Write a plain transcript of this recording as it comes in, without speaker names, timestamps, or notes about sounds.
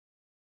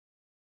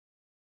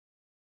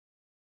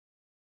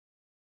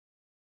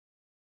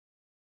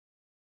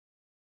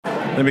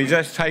Let me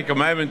just take a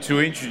moment to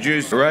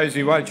introduce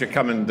Rosie. Won't you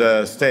come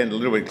and stand a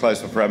little bit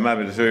closer for a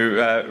moment or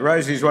two?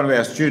 Rosie's one of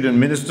our student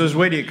ministers.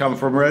 Where do you come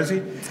from,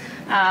 Rosie?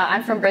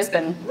 I'm from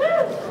Brisbane.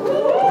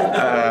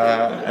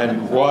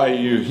 And why are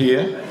you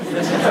here?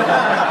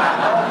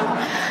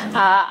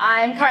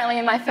 I'm currently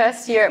in my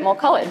first year at Moore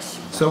College.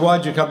 So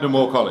why'd you come to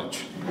Moore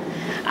College?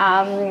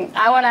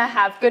 I want to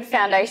have good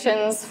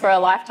foundations for a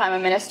lifetime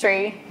of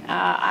ministry.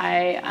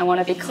 I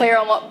want to be clear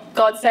on what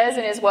God says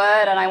in His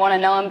Word, and I want to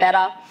know Him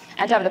better,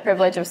 and to have the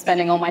privilege of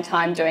spending all my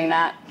time doing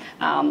that.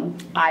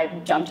 I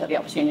jumped at the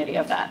opportunity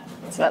of that.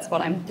 So that's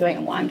what I'm doing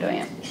and why I'm doing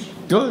it.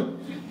 Good,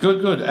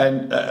 good, good.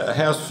 And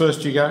how's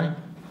first year going?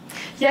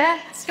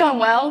 Yeah, it's going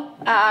well.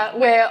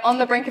 We're on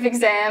the brink of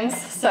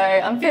exams, so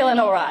I'm feeling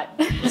all right.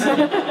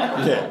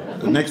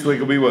 Yeah, next week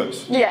will be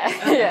worse. Yeah.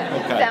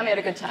 Okay. Found me at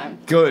a good time.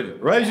 Good.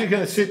 Rosie's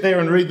going to sit there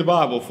and read the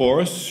Bible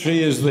for us.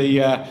 She is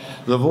the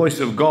voice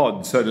of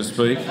God, so to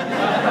speak.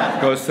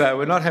 Because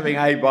we're not having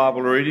a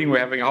Bible reading, we're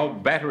having a whole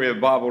battery of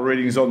Bible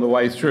readings on the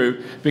way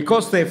through.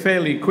 Because they're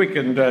fairly quick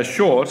and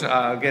short,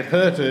 I'll get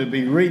her to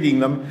be reading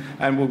them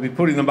and we'll be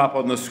putting them up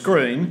on the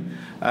screen.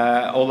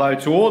 Although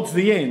towards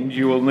the end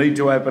you will need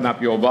to open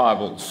up your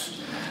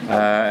Bibles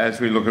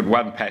as we look at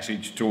one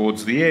passage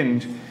towards the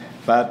end.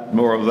 But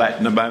more of that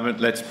in a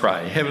moment. Let's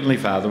pray. Heavenly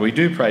Father, we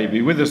do pray,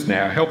 be with us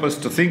now. Help us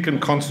to think and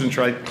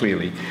concentrate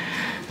clearly.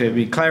 There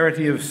be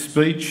clarity of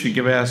speech.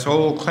 Give us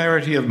all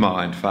clarity of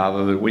mind,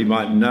 Father, that we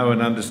might know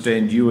and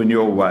understand you and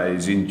your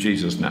ways. In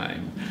Jesus'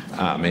 name.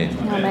 Amen.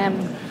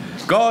 Amen.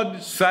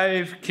 God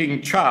save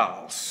King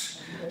Charles.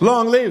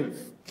 Long live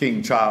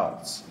King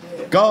Charles.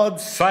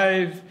 God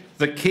save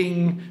the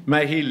King.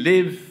 May he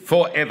live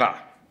forever.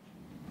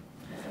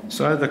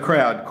 So the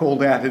crowd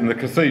called out in the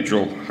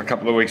cathedral a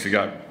couple of weeks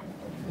ago.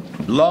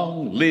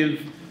 Long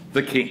live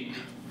the King.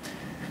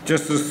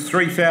 Just as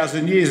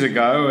 3,000 years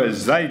ago, as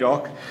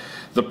Zadok,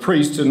 the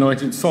priest,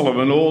 anointed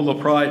Solomon, all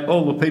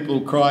the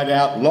people cried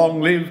out,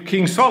 long live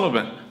King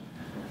Solomon.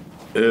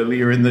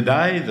 Earlier in the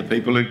day, the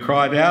people had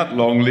cried out,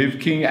 long live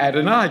King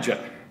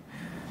Adonijah.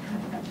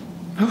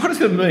 What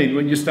does it mean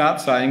when you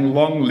start saying,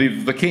 long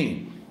live the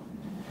King?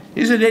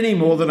 Is it any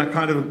more than a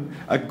kind of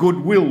a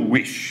goodwill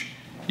wish?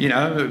 You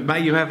know,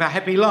 may you have a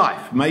happy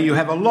life, may you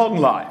have a long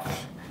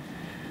life.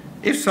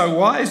 If so,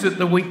 why is it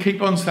that we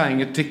keep on saying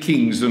it to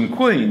kings and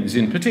queens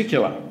in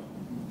particular?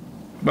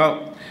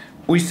 Well,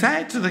 we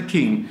say it to the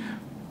king.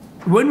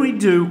 When we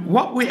do,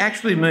 what we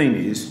actually mean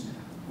is,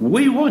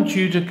 we want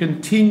you to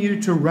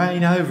continue to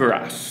reign over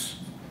us.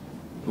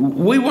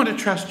 We want to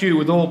trust you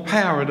with all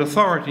power and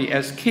authority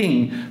as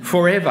king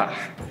forever.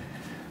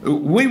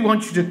 We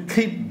want you to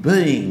keep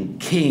being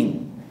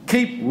king,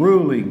 keep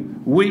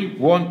ruling. We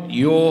want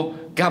your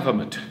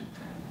government.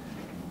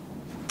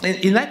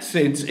 In that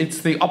sense, it's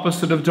the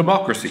opposite of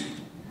democracy.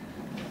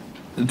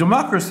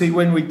 Democracy,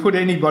 when we put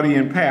anybody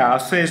in power,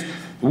 says,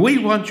 we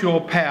want your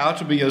power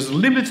to be as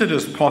limited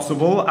as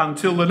possible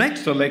until the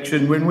next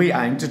election when we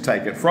aim to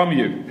take it from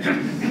you.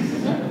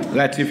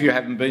 That's if you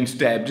haven't been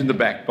stabbed in the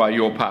back by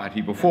your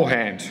party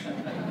beforehand.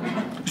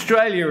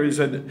 Australia is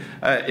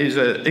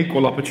an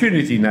equal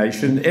opportunity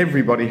nation.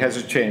 Everybody has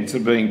a chance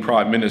of being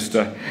Prime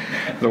Minister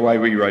the way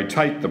we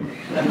rotate them.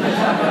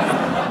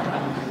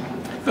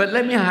 But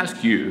let me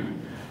ask you,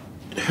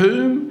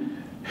 whom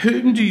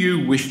do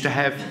you wish to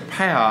have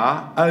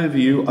power over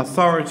you,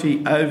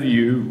 authority over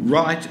you,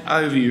 right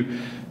over you,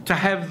 to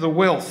have the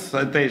wealth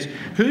that there's?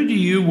 Who do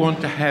you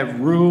want to have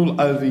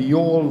rule over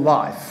your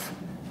life?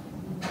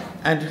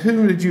 And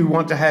whom did you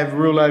want to have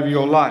rule over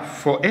your life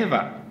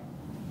forever?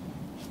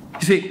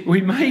 You see,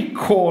 we may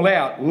call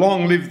out,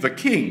 long live the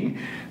king.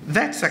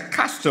 That's a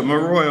custom, a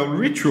royal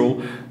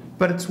ritual,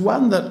 but it's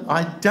one that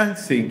I don't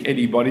think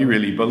anybody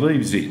really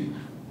believes in.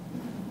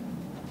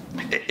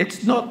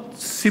 It's not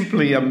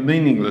simply a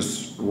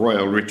meaningless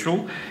royal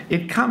ritual.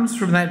 It comes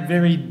from that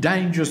very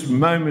dangerous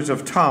moment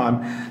of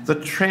time, the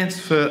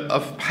transfer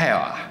of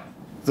power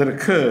that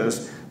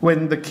occurs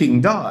when the king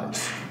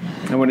dies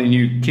and when a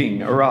new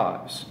king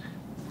arrives.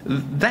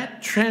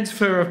 That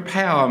transfer of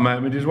power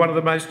moment is one of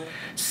the most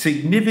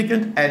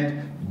significant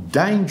and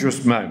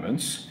dangerous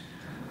moments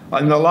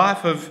in the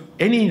life of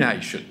any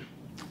nation.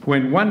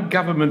 When one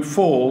government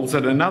falls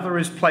and another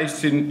is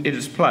placed in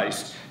its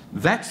place,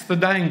 that's the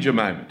danger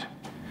moment.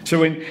 So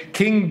when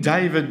King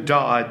David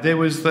died, there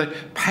was the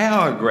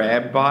power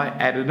grab by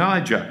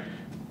Adonijah.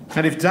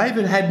 And if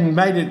David hadn't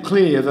made it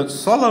clear that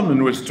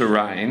Solomon was to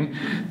reign,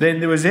 then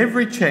there was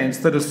every chance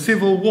that a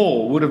civil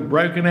war would have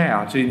broken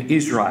out in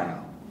Israel.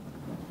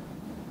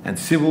 And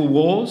civil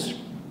wars,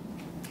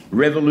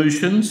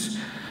 revolutions,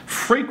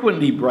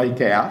 frequently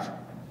break out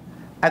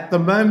at the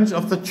moment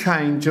of the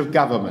change of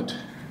government.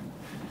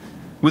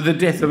 With the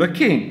death of a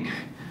king,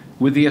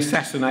 with the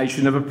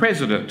assassination of a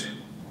president.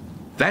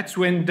 That's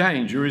when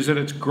danger is at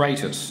its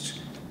greatest.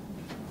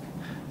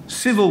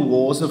 Civil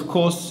wars, of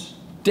course,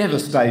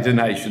 devastate a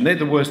nation. They're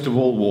the worst of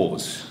all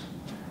wars.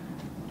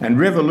 And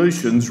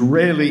revolutions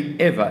rarely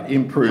ever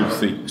improve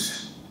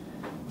things.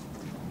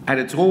 And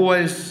it's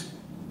always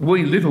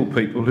we little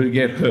people who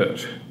get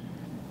hurt.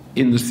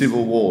 in the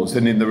civil wars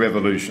and in the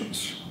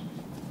revolutions.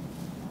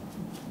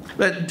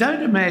 But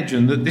don't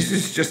imagine that this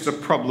is just a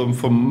problem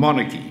for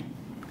monarchy.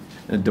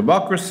 And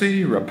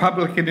democracy,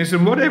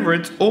 republicanism, whatever,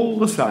 it's all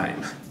the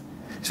same.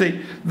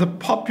 See, the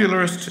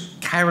popularist,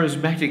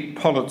 charismatic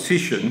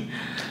politician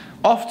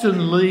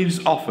often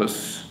leaves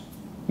office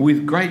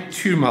with great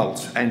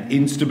tumult and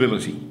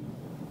instability.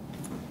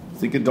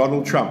 Think of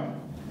Donald Trump.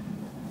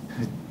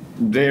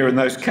 There in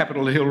those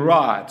Capitol Hill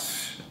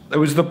riots, it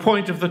was the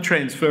point of the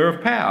transfer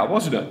of power,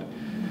 wasn't it?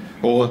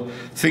 Or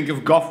think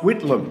of Gough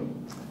Whitlam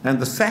and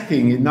the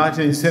sacking in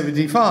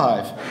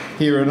 1975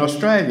 here in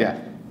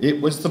Australia.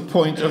 It was the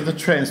point of the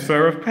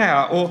transfer of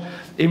power. Or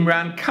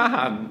Imran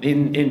Khan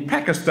in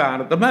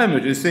Pakistan at the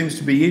moment, who seems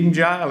to be in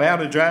jail,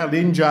 out of jail,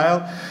 in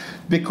jail,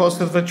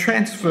 because of the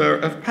transfer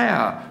of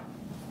power.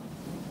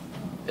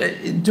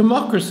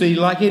 Democracy,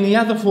 like any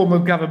other form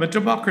of government,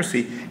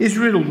 democracy is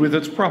riddled with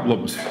its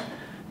problems,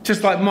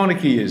 just like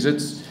monarchy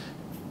is.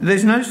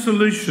 There's no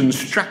solution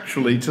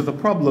structurally to the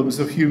problems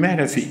of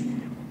humanity.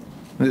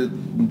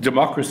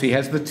 Democracy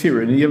has the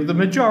tyranny of the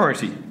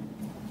majority,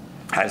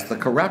 has the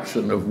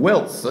corruption of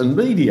wealth and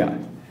media.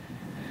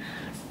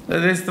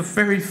 There's the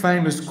very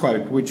famous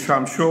quote, which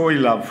I'm sure we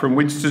love, from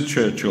Winston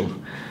Churchill.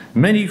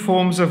 Many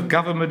forms of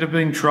government have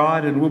been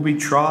tried and will be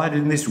tried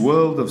in this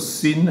world of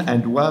sin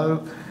and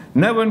woe.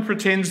 No one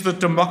pretends that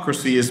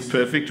democracy is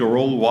perfect or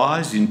all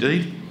wise.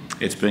 Indeed,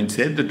 it's been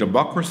said that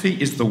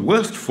democracy is the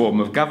worst form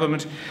of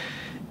government,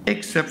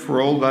 except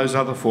for all those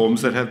other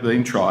forms that have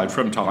been tried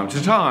from time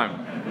to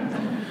time.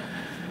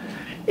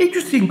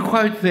 Interesting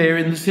quote there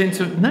in the sense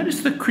of,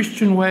 notice the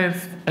Christian way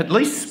of at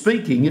least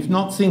speaking, if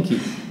not thinking.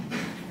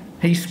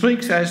 He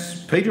speaks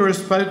as Peter has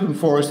spoken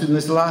for us in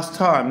this last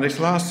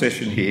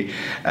session here,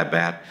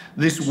 about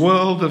this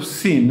world of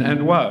sin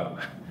and woe.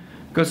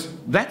 Because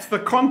that's the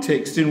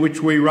context in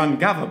which we run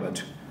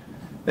government.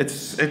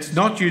 It's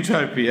not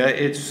utopia,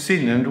 it's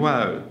sin and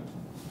woe.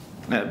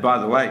 By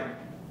the way,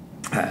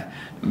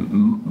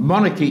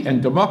 monarchy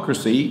and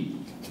democracy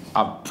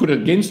are put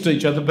against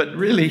each other, but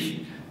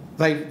really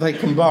they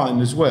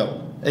combine as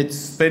well.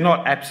 They're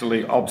not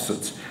absolutely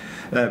opposites.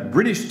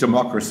 British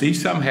democracy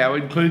somehow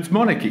includes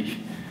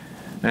monarchy,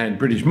 and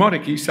British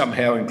monarchy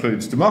somehow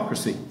includes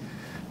democracy.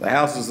 The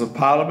Houses of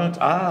Parliament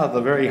are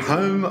the very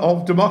home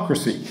of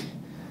democracy,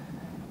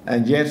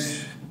 and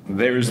yet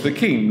there is the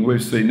king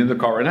we've seen in the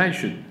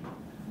coronation.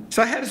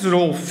 So how does it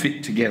all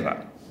fit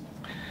together?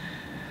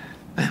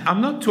 I'm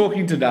not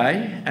talking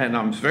today, and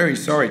I'm very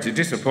sorry to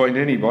disappoint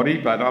anybody,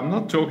 but I'm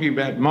not talking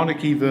about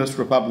monarchy versus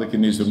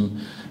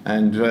republicanism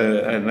and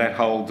that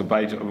whole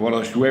debate of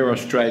where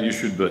Australia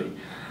should be.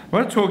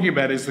 What I'm talking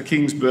about is the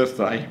King's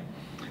birthday.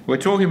 We're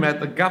talking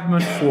about the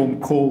government form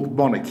called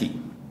monarchy.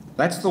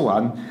 That's the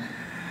one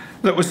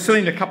that was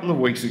seen a couple of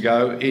weeks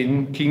ago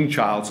in King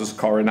Charles's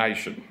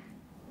coronation.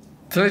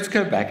 So let's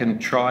go back and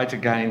try to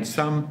gain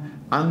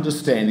some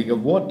understanding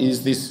of what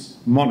is this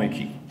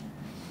monarchy.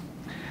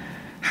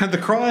 And the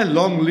cry,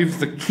 "Long live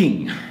the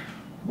King,"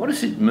 what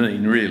does it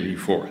mean really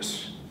for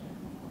us?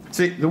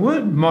 See, the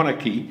word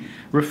monarchy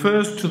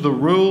refers to the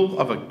rule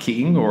of a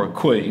king or a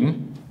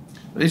queen.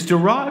 It's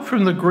derived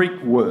from the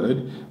Greek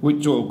word,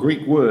 or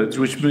Greek words,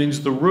 which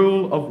means the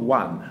rule of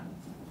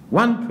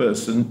one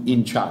person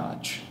in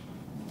charge.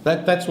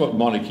 That's what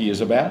monarchy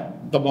is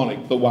about. The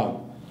monarch, the one,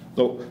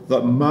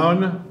 the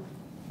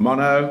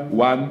mono,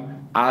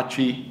 one,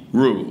 archie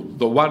rule,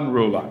 the one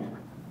ruler.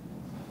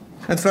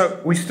 And so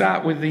we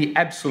start with the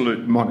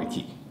absolute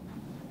monarchy,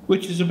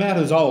 which is about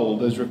as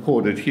old as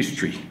recorded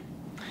history.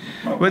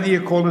 Whether you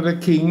call it a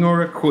king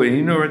or a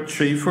queen or a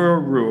chief or a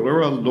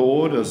ruler, a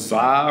lord, a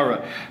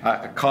tsar,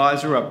 a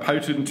kaiser, a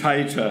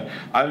potentate, a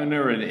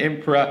owner, an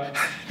emperor,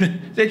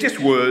 they're just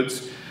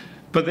words,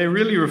 but they're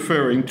really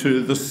referring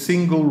to the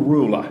single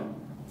ruler,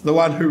 the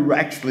one who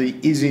actually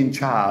is in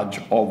charge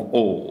of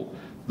all,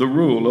 the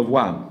rule of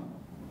one.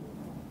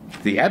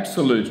 The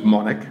absolute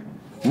monarch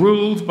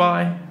ruled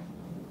by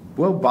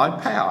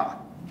power,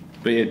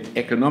 be it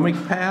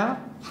economic power,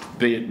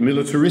 be it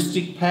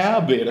militaristic power,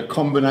 be it a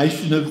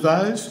combination of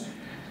those.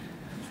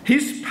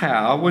 His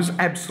power was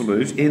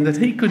absolute in that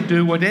he could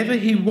do whatever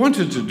he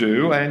wanted to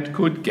do and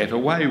could get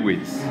away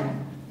with.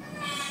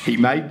 He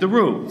made the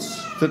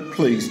rules that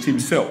pleased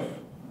himself,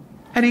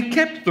 and he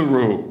kept the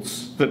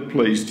rules that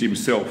pleased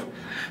himself.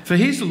 For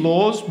his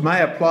laws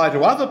may apply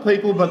to other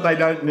people, but they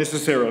don't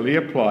necessarily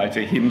apply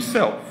to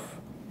himself.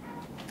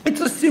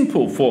 It's a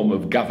simple form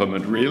of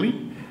government,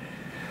 really.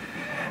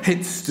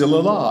 It's still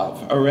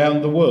alive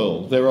around the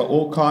world. There are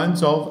all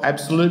kinds of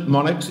absolute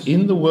monarchs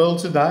in the world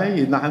today,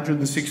 in the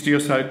 160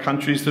 or so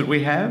countries that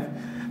we have,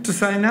 to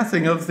say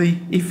nothing of the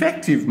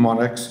effective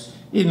monarchs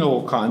in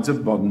all kinds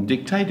of modern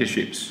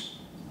dictatorships.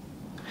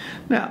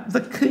 Now,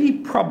 the key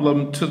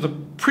problem to the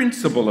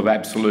principle of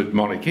absolute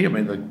monarchy, I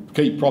mean, the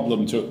key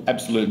problem to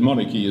absolute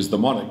monarchy is the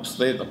monarchs,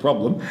 they're the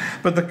problem,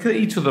 but the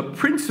key to the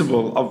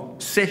principle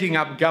of setting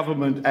up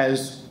government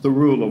as the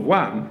rule of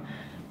one,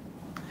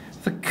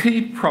 the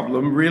key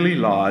problem really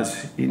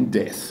lies in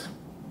death.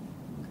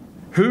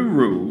 Who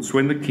rules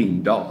when the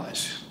king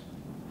dies?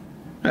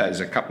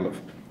 There's a couple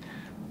of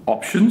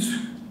options.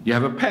 You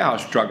have a power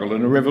struggle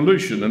and a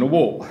revolution and a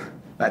war.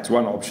 That's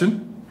one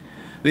option.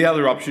 The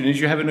other option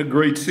is you have an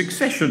agreed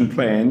succession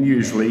plan,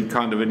 usually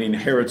kind of an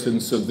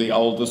inheritance of the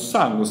oldest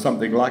son or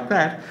something like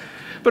that.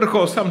 But of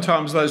course,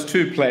 sometimes those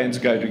two plans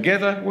go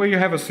together where you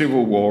have a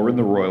civil war in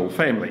the royal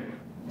family.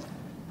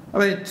 I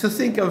mean, to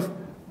think of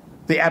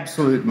the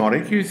absolute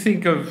monarch, you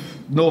think of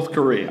North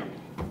Korea,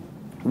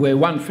 where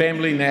one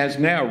family has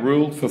now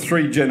ruled for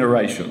 3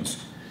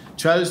 generations,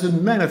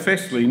 chosen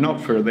manifestly not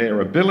for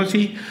their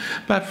ability,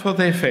 but for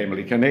their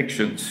family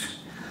connections.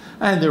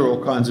 And there are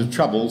all kinds of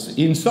troubles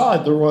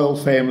inside the royal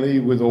family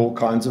with all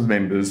kinds of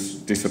members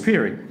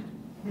disappearing.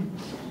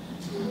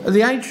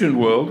 The ancient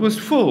world was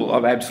full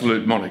of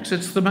absolute monarchs.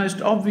 It's the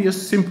most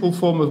obvious, simple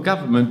form of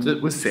government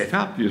that was set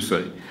up, you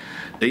see.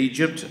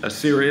 Egypt,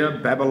 Assyria,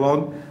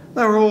 Babylon,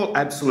 they were all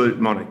absolute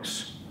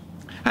monarchs.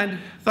 And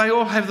they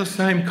all have the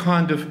same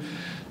kind of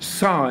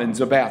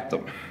signs about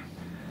them.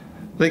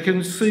 They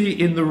can see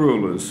in the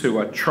rulers who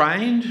are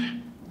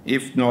trained,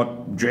 if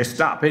not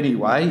dressed up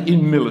anyway,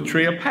 in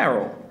military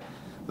apparel.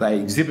 They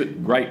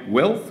exhibit great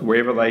wealth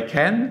wherever they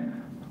can.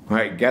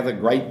 They gather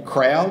great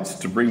crowds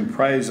to bring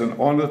praise and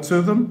honour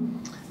to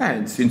them.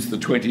 And since the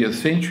 20th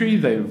century,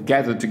 they've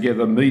gathered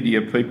together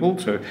media people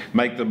to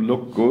make them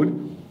look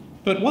good.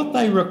 But what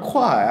they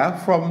require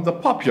from the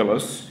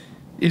populace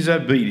is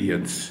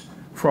obedience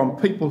from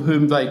people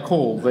whom they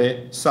call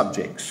their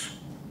subjects.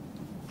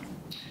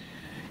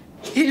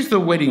 Here's the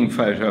wedding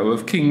photo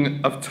of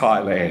King of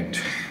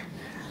Thailand.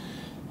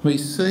 We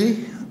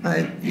see,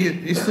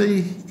 you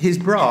see, his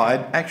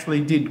bride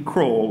actually did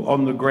crawl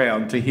on the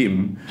ground to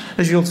him,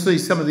 as you'll see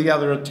some of the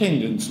other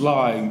attendants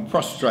lying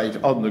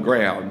prostrate on the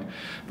ground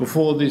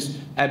before this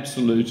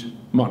absolute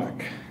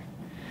monarch.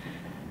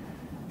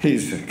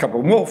 Here's a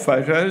couple more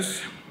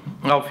photos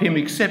of him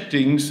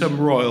accepting some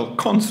royal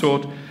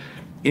consort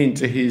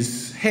into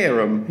his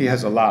harem. He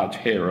has a large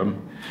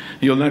harem.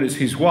 You'll notice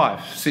his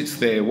wife sits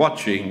there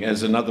watching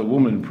as another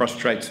woman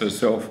prostrates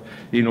herself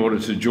in order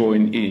to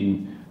join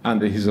in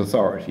under his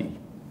authority.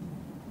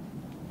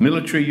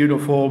 Military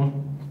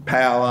uniform,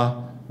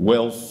 power,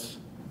 wealth,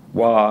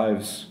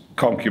 wives,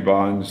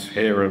 concubines,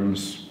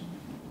 harems.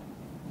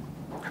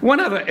 One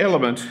other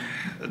element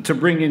to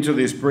bring into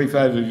this brief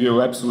overview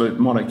of absolute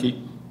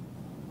monarchy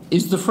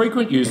is the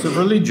frequent use of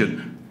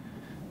religion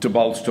to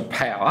bolster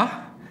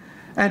power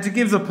and to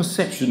give the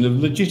perception of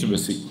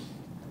legitimacy.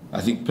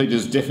 I think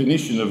Peter's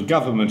definition of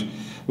government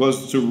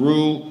was to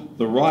rule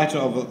by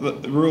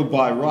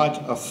right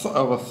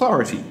of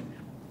authority.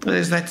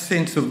 There's that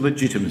sense of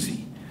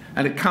legitimacy,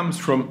 and it comes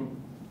from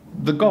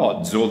the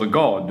gods or the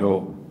god.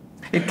 Or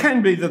it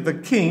can be that the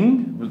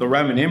king, the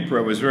Roman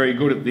emperor was very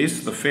good at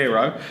this, the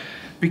pharaoh,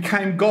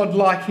 became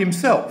godlike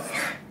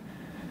himself,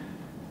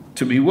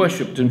 to be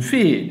worshipped and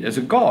feared as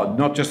a god,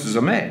 not just as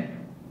a man.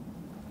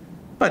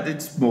 But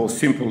it's more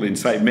simple in,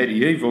 say,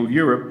 medieval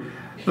Europe,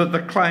 that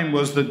the claim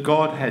was that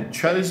God had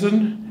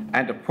chosen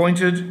and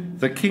appointed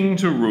the king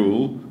to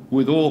rule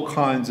with all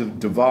kinds of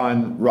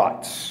divine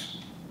rights.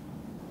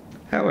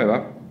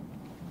 However,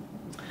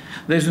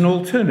 there's an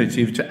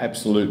alternative to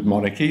absolute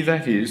monarchy,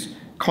 that is,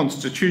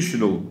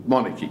 constitutional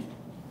monarchy,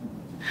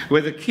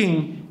 where the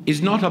king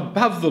is not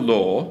above the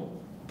law,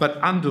 but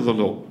under the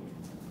law,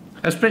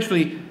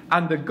 especially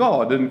under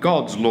God and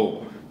God's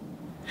law.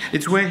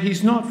 It's where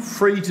he's not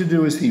free to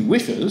do as he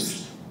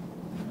wishes,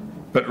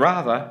 but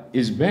rather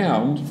is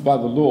bound by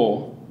the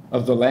law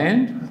of the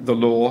land, the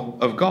law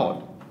of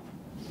God.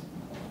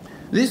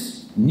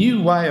 This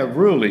new way of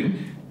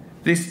ruling,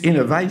 this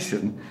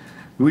innovation,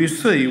 we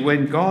see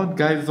when God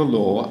gave the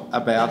law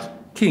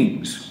about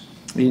kings.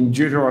 In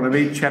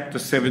Deuteronomy chapter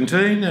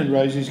 17, and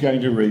Rosie's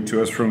going to read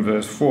to us from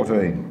verse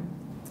 14.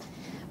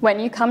 When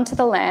you come to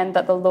the land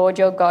that the Lord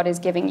your God is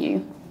giving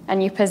you,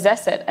 and you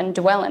possess it and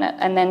dwell in it,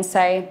 and then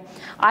say,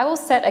 I will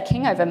set a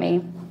king over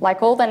me,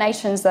 like all the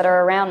nations that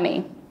are around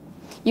me.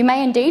 You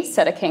may indeed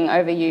set a king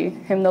over you,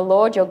 whom the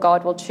Lord your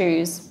God will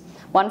choose.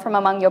 One from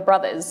among your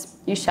brothers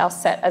you shall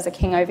set as a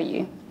king over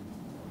you.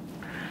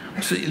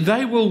 See,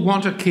 they will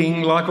want a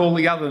king like all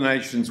the other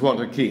nations want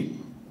a king.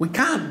 We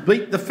can't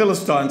beat the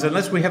Philistines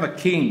unless we have a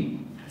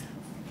king.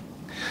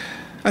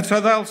 And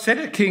so they'll set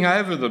a king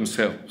over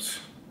themselves.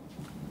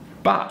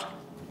 But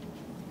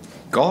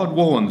God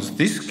warns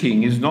this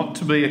king is not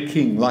to be a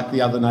king like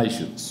the other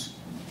nations.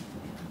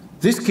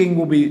 This king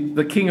will be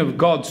the king of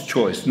God's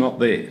choice, not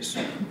theirs.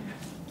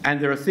 And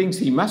there are things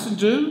he mustn't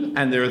do,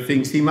 and there are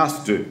things he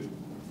must do.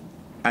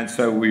 And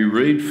so we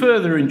read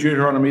further in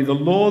Deuteronomy the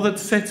law that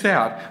sets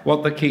out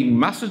what the king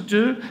mustn't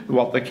do,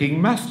 what the king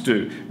must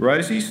do.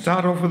 Rosie,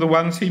 start off with the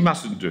ones he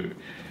mustn't do.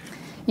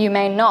 You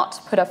may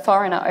not put a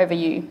foreigner over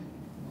you,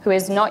 who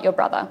is not your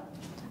brother.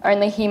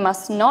 Only he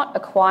must not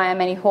acquire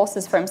many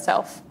horses for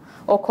himself,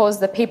 or cause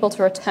the people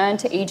to return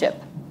to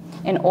Egypt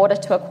in order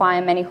to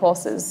acquire many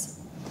horses.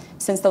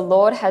 Since the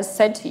Lord has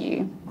said to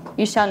you,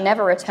 you shall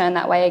never return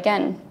that way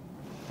again.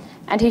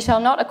 And he shall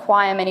not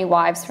acquire many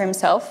wives for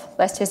himself,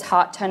 lest his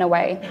heart turn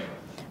away,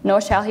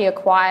 nor shall he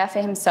acquire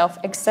for himself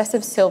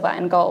excessive silver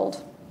and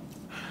gold.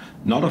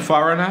 Not a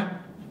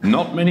foreigner,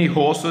 not many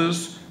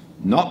horses,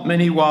 not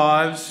many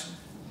wives,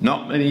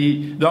 not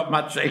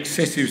much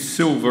excessive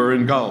silver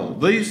and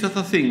gold. These are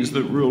the things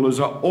that rulers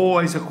are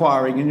always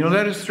acquiring, and you'll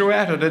notice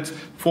throughout it, it's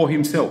for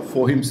himself,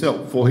 for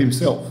himself, for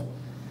himself.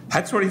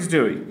 That's what he's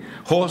doing.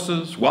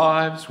 Horses,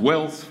 wives,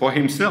 wealth for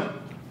himself.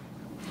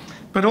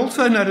 But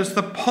also notice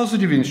the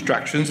positive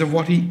instructions of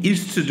what he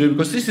is to do,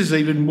 because this is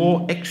even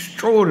more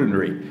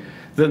extraordinary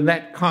than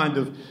that kind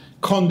of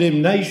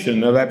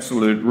condemnation of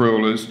absolute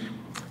rulers.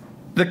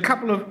 The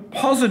couple of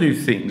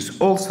positive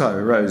things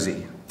also,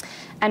 Rosie.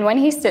 And when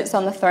he sits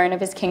on the throne of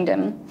his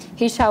kingdom,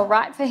 he shall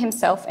write for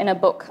himself in a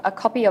book a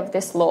copy of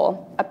this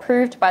law,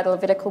 approved by the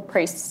Levitical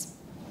priests.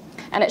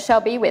 And it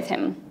shall be with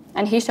him,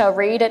 and he shall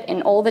read it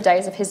in all the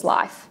days of his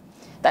life,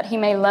 that he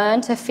may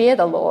learn to fear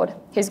the Lord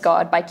his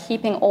God by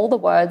keeping all the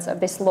words of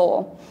this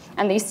law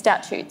and these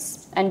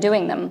statutes and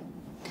doing them,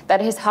 that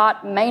his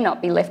heart may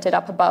not be lifted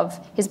up above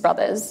his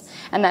brothers,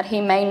 and that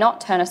he may not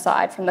turn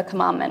aside from the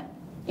commandment,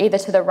 either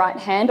to the right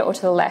hand or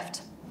to the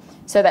left,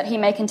 so that he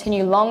may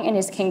continue long in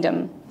his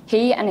kingdom,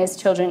 he and his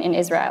children in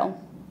Israel.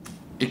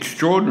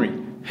 Extraordinary.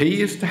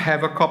 He is to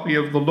have a copy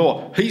of the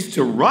law. He's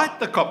to write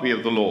the copy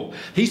of the law.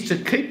 He's to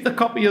keep the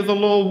copy of the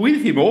law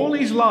with him all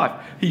his life.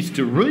 He's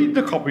to read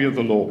the copy of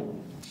the law.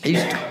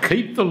 He's to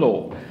keep the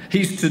law.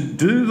 He's to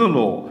do the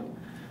law.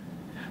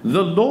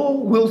 The law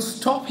will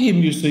stop him,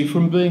 you see,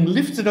 from being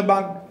lifted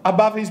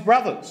above his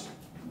brothers.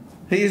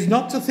 He is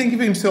not to think of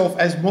himself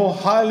as more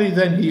highly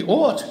than he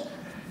ought,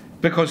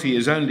 because he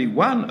is only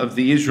one of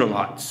the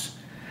Israelites.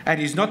 And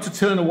he's not to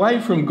turn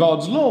away from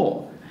God's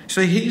law.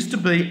 So he's to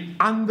be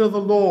under the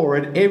law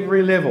at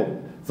every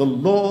level. The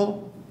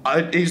law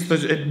is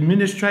the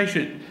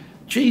administration.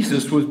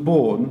 Jesus was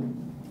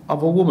born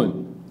of a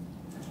woman.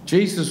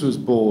 Jesus was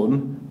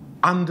born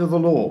under the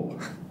law.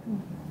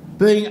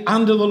 Being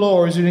under the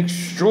law is an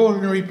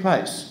extraordinary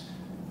place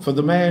for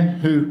the man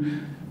who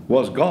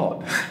was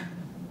God.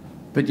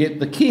 But yet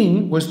the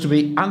king was to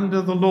be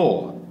under the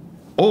law,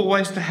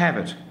 always to have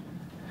it.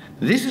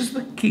 This is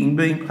the king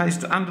being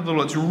placed under the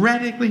law. It's a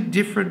radically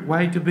different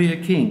way to be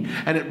a king.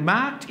 And it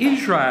marked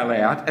Israel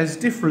out as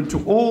different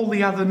to all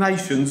the other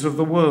nations of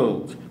the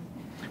world.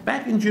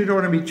 Back in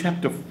Deuteronomy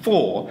chapter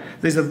 4,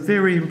 there's a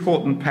very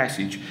important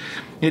passage.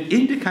 It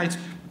indicates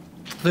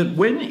that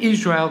when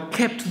Israel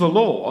kept the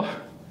law,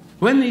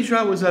 when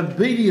Israel was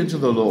obedient to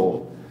the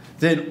law,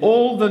 then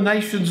all the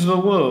nations of the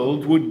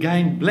world would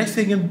gain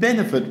blessing and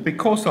benefit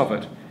because of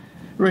it.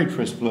 Read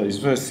for us, please,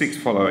 verse 6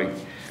 following.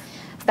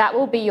 That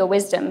will be your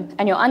wisdom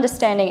and your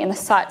understanding in the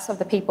sights of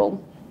the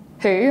people,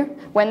 who,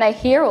 when they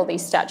hear all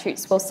these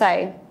statutes, will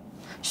say,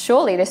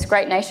 surely this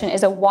great nation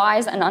is a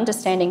wise and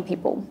understanding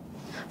people.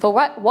 For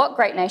what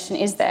great nation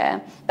is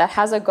there that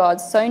has a God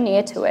so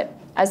near to it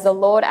as the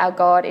Lord our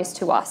God is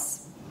to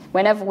us,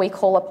 whenever we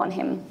call upon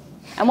him?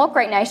 And what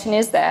great nation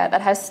is there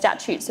that has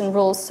statutes and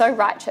rules so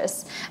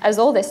righteous as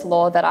all this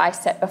law that I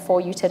set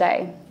before you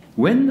today?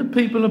 When the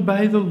people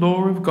obey the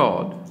law of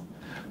God,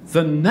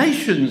 the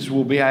nations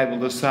will be able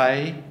to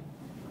say,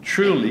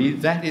 truly,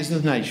 that is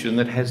a nation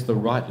that has the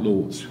right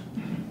laws.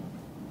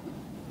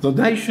 The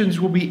nations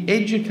will be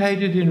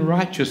educated in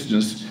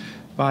righteousness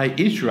by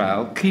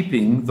Israel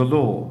keeping the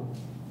law.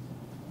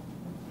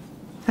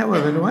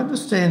 However, to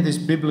understand this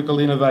biblical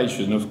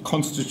innovation of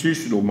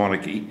constitutional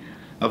monarchy,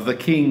 of the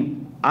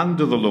king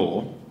under the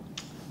law,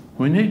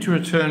 we need to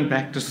return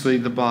back to see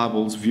the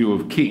Bible's view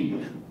of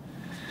king.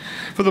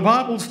 For the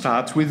Bible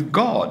starts with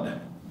God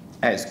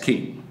as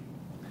king.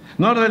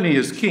 Not only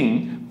as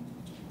king,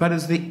 but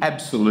as the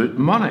absolute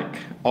monarch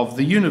of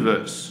the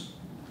universe.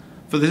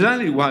 For there's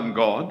only one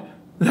God,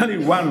 there's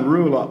only one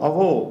ruler of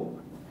all.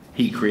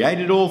 He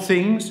created all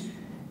things,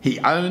 he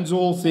owns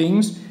all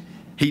things,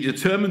 he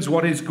determines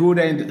what is good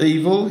and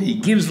evil, he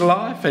gives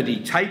life and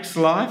he takes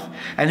life,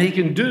 and he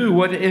can do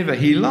whatever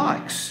he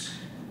likes.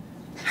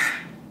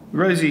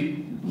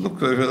 Rosie,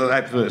 look at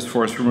that verse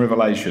for us from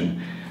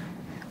Revelation.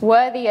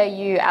 Worthy are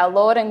you, our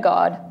Lord and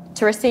God,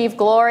 to receive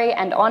glory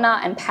and honour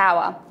and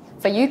power,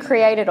 for you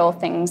created all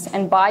things,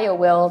 and by your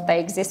will they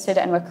existed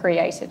and were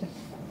created.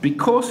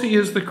 Because he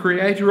is the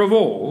creator of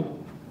all,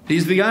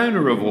 he's the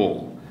owner of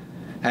all,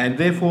 and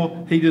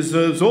therefore he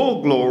deserves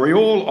all glory,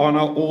 all honour,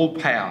 all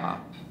power.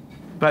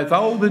 Both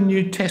Old and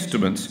New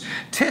Testaments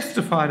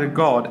testify to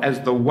God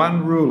as the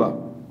one ruler.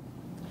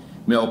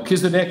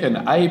 Melchizedek and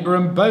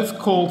Abram both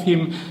called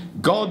him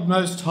God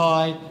Most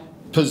High,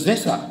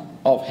 possessor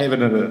of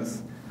heaven and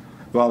earth,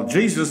 while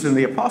Jesus and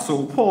the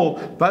Apostle Paul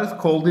both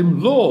called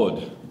him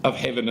Lord of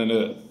heaven and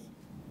earth.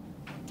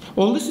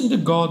 Well, listen to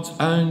God's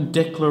own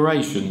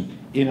declaration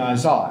in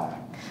Isaiah.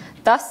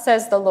 Thus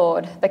says the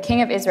Lord, the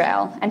King of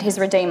Israel and his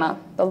Redeemer,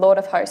 the Lord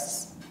of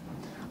hosts.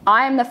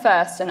 I am the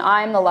first and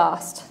I am the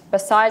last.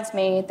 Besides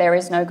me, there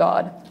is no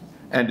God.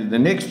 And in the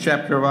next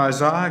chapter of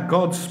Isaiah,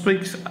 God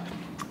speaks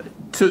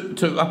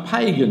to a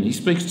pagan. He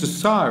speaks to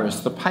Cyrus,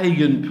 the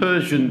pagan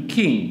Persian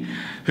king,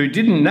 who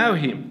didn't know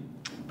him,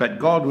 but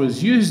God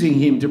was using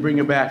him to bring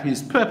about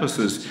his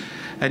purposes.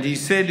 And he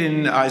said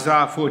in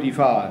Isaiah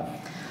 45,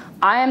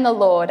 I am the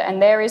Lord,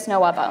 and there is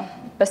no other.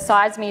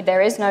 Besides me,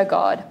 there is no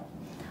God.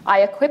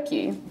 I equip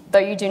you, though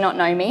you do not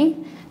know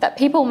me, that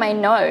people may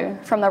know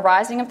from the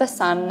rising of the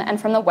sun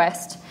and from the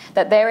west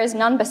that there is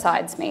none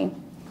besides me.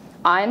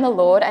 I am the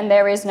Lord, and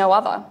there is no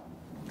other.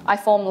 I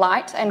form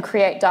light and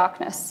create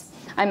darkness.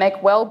 I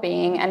make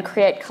well-being and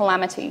create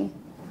calamity.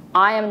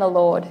 I am the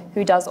Lord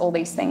who does all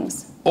these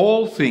things.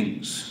 All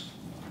things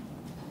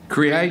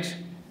create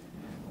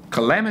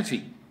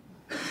calamity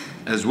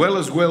as well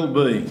as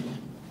well-being.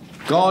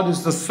 God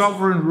is the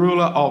sovereign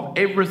ruler of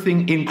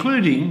everything,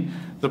 including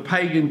the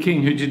pagan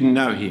king who didn't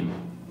know him.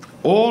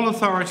 All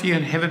authority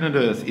in heaven and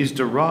earth is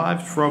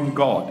derived from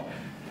God.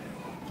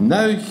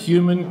 No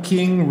human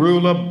king,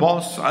 ruler,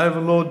 boss,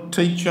 overlord,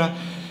 teacher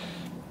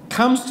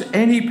comes to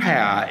any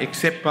power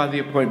except by the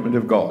appointment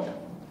of God.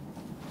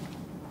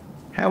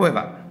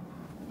 However,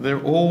 there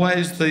are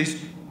always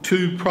these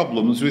two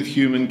problems with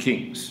human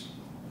kings.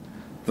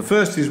 The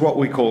first is what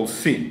we call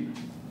sin.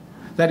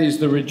 That is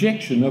the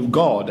rejection of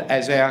God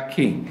as our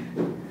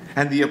king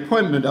and the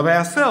appointment of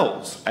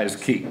ourselves as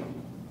king.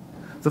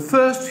 The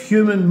first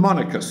human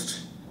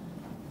monarchist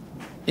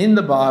in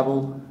the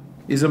Bible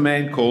is a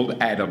man called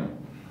Adam.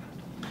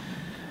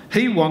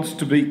 He wants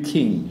to be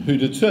king who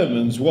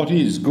determines what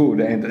is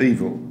good and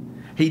evil.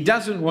 He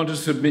doesn't want to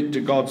submit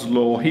to God's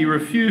law. He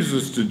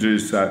refuses to do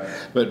so,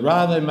 but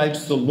rather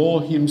makes the law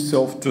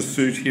himself to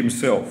suit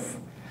himself.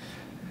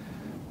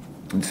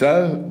 And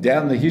so,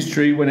 down the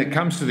history, when it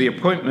comes to the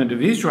appointment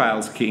of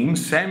Israel's king,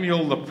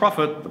 Samuel the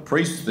prophet, the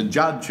priest, the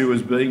judge who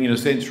was being, in a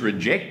sense,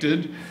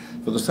 rejected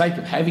for the sake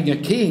of having a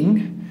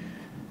king,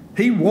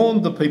 he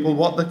warned the people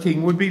what the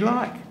king would be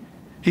like.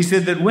 He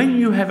said that when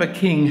you have a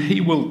king, he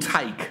will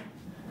take.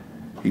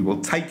 He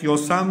will take your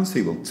sons,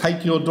 he will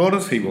take your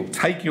daughters, he will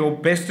take your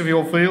best of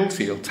your fields,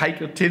 he'll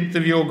take a tenth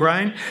of your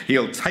grain,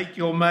 he'll take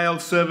your male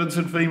servants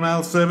and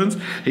female servants,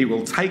 he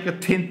will take a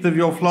tenth of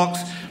your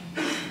flocks.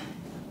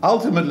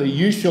 Ultimately,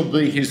 you shall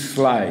be his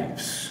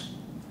slaves.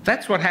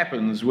 That's what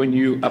happens when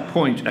you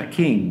appoint a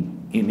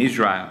king in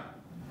Israel.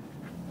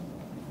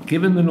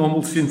 Given the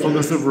normal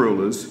sinfulness of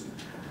rulers,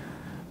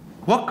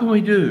 what can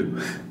we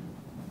do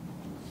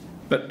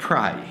but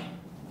pray?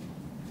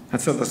 And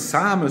so the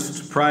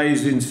psalmist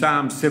prays in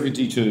Psalm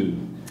 72.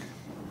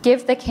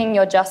 Give the king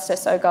your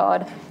justice, O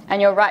God,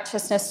 and your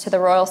righteousness to the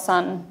royal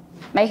son.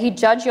 May he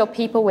judge your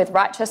people with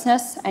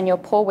righteousness and your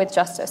poor with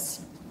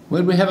justice.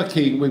 When we have a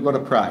king, we've got to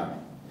pray.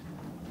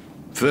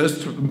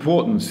 First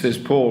importance, says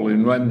Paul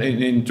in 1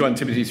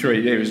 Timothy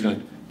 3, there isn't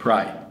it?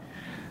 Pray.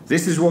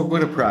 This is what we're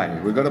going to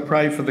pray. We've got to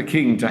pray for the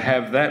king to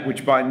have that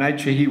which by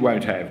nature he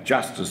won't have,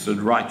 justice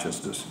and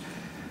righteousness.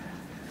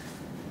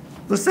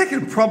 The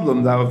second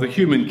problem, though, of the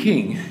human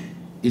king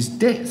is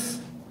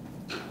death.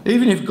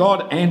 Even if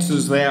God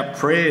answers our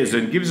prayers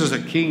and gives us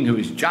a king who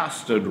is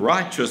just and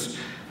righteous,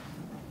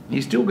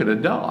 he's still going to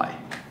die.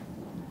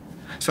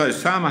 So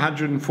Psalm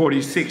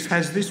 146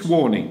 has this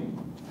warning.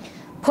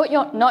 Put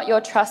not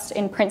your trust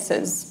in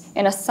princes,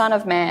 in a son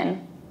of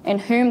man, in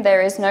whom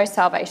there is no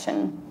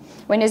salvation.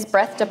 When his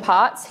breath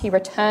departs, he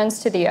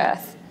returns to the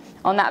earth.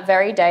 On that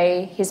very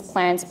day, his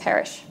plans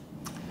perish.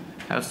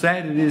 How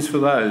sad it is for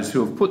those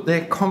who have put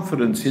their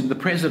confidence in the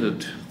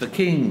president, the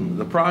king,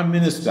 the prime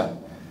minister.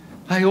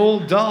 They all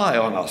die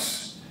on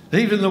us.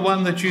 Even the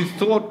one that you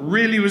thought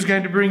really was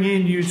going to bring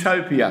in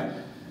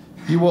utopia.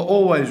 You were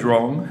always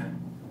wrong,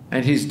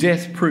 and his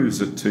death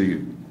proves it to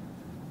you.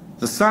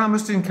 The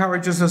psalmist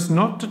encourages us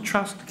not to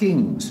trust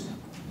kings,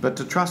 but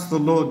to trust the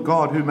Lord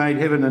God who made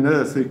heaven and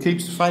earth, who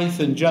keeps faith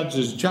and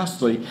judges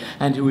justly,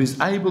 and who is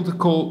able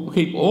to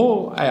keep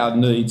all our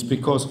needs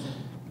because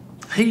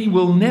he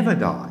will never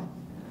die.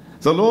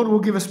 The Lord will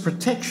give us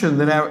protection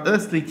that our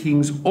earthly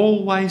kings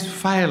always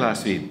fail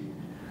us in.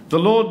 The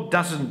Lord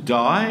doesn't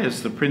die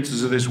as the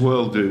princes of this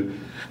world do.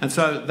 And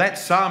so that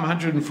Psalm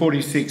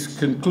 146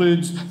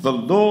 concludes, the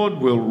Lord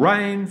will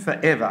reign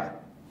forever.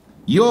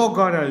 Your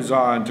God, O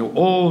Zion, to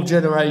all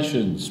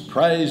generations.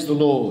 Praise the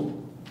Lord.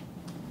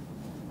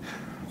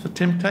 The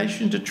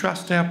temptation to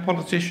trust our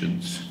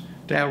politicians,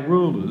 our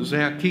rulers,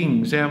 our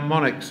kings, our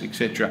monarchs,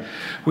 etc.,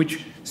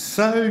 which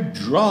so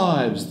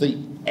drives the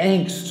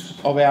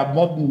angst of our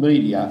modern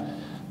media,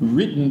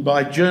 written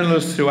by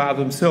journalists who are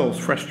themselves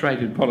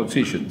frustrated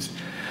politicians,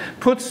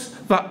 puts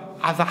the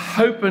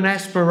hope and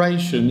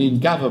aspiration in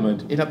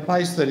government in a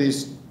place that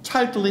is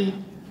totally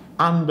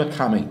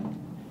unbecoming,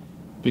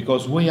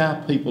 because we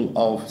are people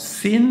of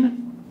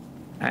sin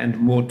and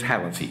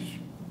mortality.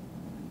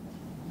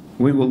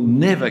 We will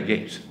never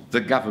get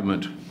the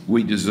government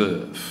we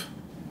deserve,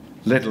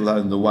 let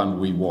alone the one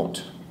we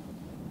want.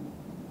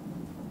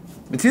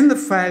 It's in the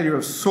failure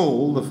of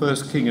Saul, the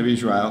first king of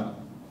Israel,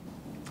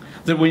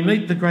 that we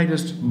meet the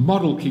greatest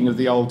model king of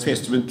the Old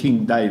Testament,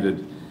 King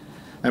David.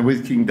 And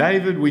with King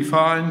David we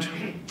find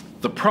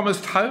the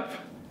promised hope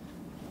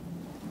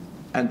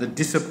and the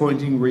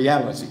disappointing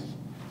reality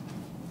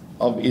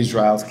of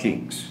Israel's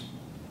kings.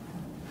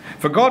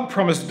 For God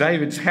promised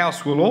David's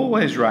house will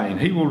always reign.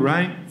 He will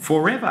reign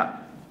forever.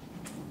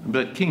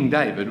 But King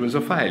David was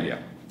a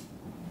failure.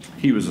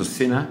 He was a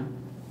sinner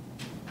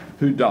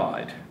who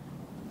died.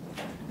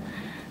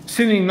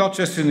 sinning not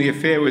just in the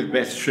affair with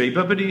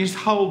Bathsheba, but in his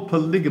whole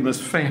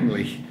polygamous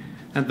family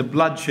and the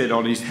bloodshed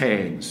on his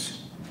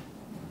hands.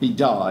 He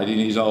died in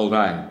his old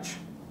age.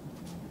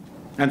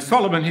 And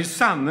Solomon, his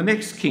son, the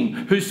next king,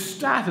 who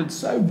started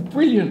so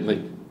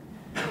brilliantly,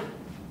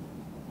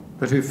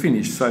 but who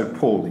finished so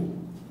poorly,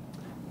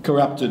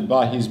 corrupted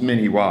by his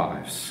many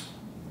wives,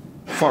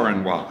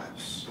 foreign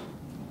wives.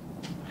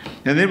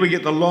 And then we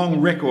get the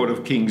long record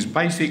of kings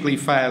basically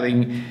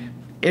failing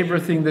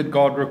everything that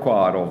God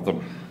required of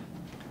them.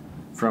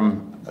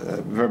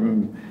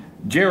 From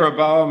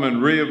Jeroboam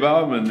and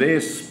Rehoboam and their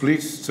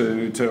splits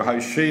to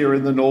Hoshea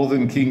in the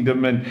northern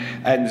kingdom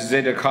and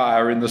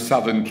Zedekiah in the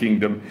southern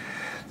kingdom.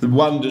 The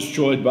one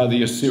destroyed by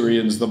the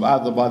Assyrians, the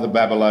other by the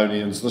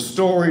Babylonians. The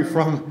story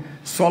from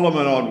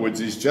Solomon onwards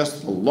is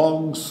just a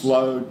long,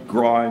 slow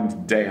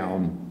grind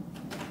down.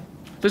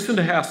 Listen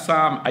to how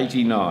Psalm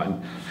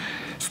 89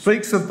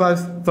 speaks of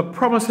both the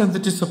promise and the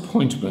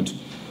disappointment.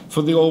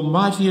 For the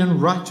Almighty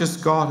and righteous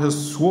God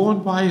has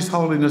sworn by his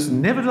holiness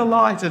never to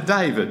lie to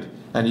David.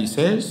 And he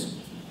says,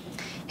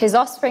 his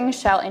offspring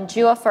shall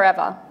endure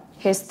forever,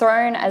 his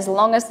throne as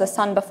long as the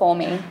sun before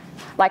me.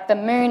 Like the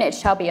moon, it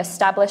shall be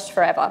established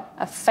forever,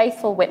 a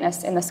faithful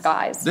witness in the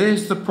skies.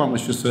 There's the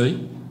promise, you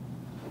see.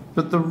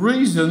 But the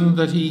reason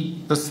that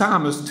the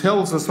psalmist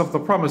tells us of the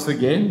promise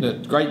again,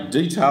 at great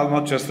detail,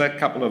 not just that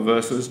couple of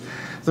verses,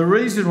 the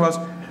reason was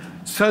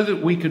so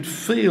that we could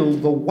feel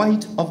the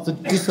weight of the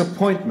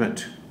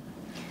disappointment.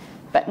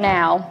 But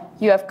now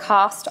you have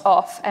cast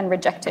off and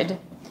rejected.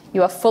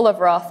 You are full of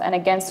wrath and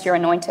against your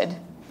anointed.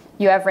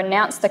 You have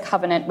renounced the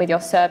covenant with your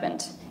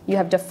servant. You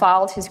have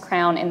defiled his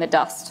crown in the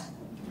dust.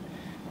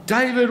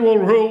 David will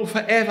rule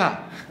forever.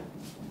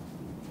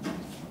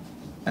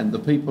 And the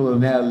people are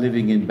now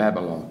living in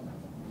Babylon,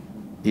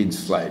 in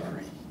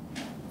slavery.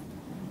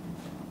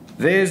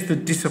 There's the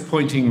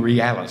disappointing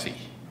reality,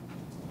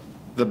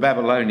 the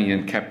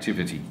Babylonian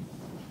captivity.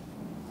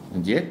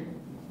 And yet,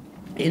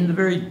 in the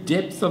very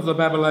depth of the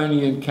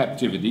Babylonian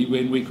captivity,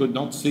 when we could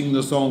not sing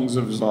the songs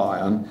of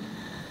Zion,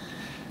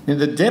 in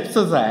the depth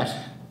of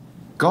that,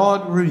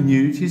 God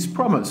renewed his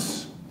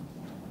promise.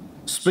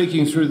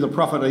 Speaking through the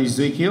prophet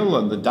Ezekiel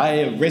on the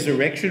day of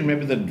resurrection,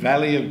 remember the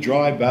valley of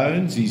dry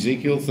bones,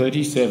 Ezekiel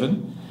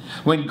 37,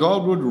 when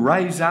God would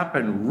raise up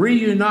and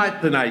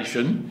reunite the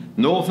nation,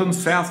 north and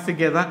south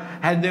together,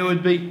 and there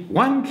would be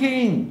one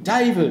king,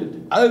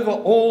 David, over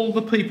all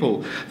the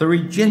people, the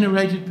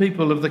regenerated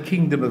people of the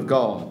kingdom of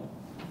God.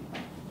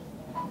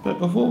 But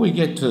before we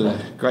get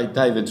to great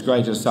David's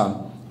greater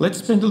son, let's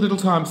spend a little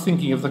time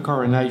thinking of the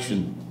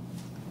coronation.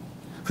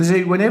 For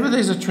see, whenever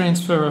there's a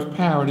transfer of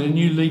power and a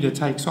new leader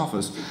takes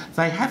office,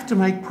 they have to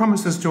make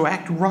promises to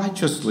act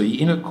righteously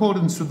in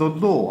accordance with the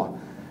law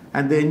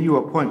and their new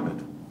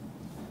appointment.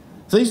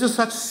 These are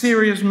such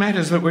serious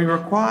matters that we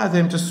require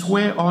them to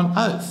swear on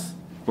oath,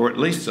 or at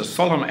least a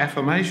solemn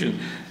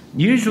affirmation,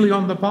 usually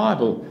on the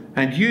Bible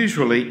and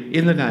usually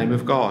in the name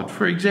of God.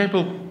 For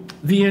example,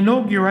 the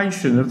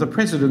inauguration of the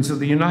presidents of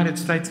the United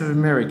States of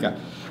America,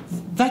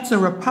 that's a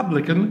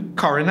Republican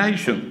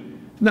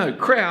coronation. No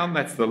crown,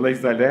 that's the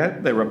least they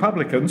have. They're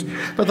Republicans,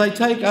 but they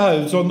take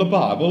oaths on the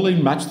Bible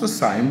in much the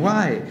same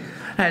way.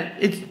 And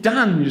it's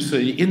done, you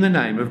see, in the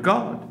name of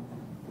God.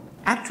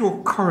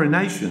 Actual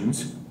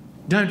coronations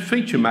don't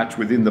feature much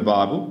within the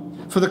Bible,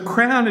 for the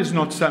crown is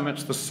not so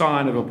much the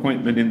sign of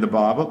appointment in the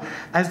Bible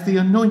as the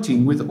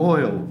anointing with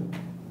oil.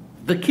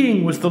 The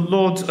king was the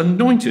Lord's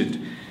anointed,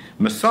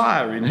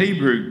 Messiah in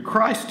Hebrew,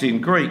 Christ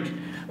in Greek.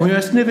 We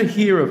must never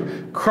hear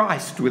of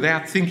Christ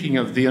without thinking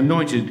of the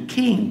anointed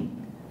king.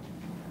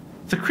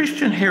 The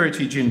Christian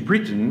heritage in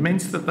Britain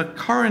means that the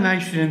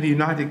coronation in the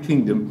United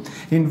Kingdom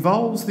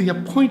involves the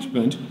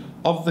appointment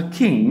of the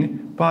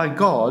king by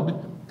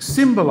God,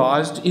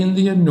 symbolised in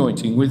the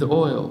anointing with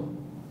oil.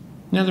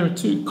 Now, there are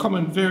two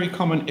very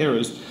common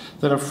errors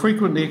that are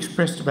frequently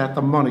expressed about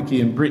the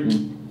monarchy in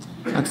Britain.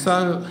 And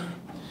so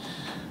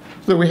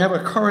that we have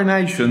a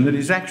coronation that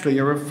is actually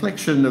a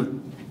reflection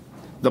of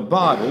the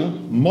Bible,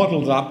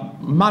 muddled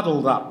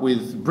up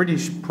with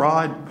British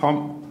pride,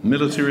 pomp,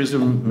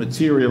 militarism,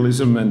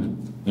 materialism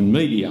and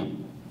media.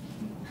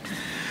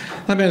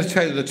 Let me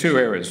tell you the two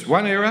errors.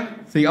 One error,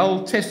 the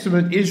Old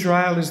Testament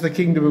Israel is the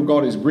kingdom of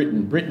God is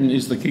Britain. Britain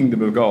is the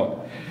kingdom of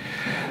God.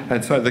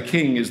 And so the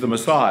king is the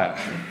Messiah.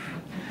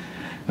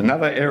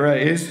 Another error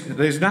is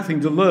there's nothing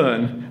to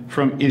learn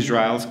from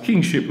Israel's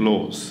kingship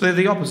laws. They're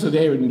the opposite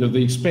end of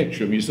the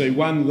spectrum. You see,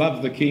 one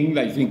love the king,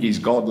 they think he's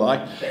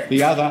godlike.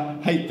 The other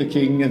hate the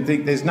king and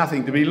think there's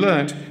nothing to be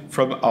learnt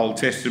from Old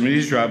Testament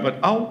Israel. But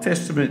Old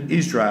Testament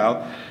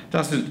Israel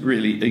doesn't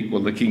really equal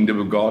the kingdom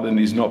of God and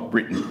is not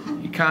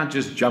Britain. You can't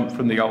just jump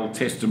from the Old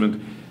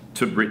Testament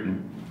to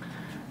Britain.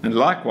 And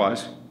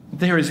likewise,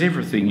 there is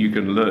everything you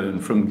can learn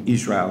from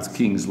Israel's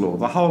king's law.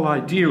 The whole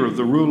idea of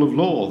the rule of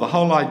law, the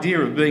whole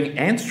idea of being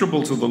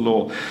answerable to the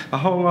law, the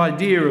whole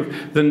idea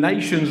of the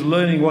nations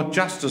learning what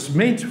justice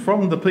meant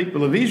from the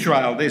people of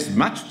Israel. There's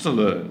much to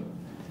learn.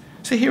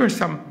 So here are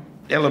some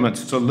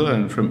elements to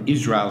learn from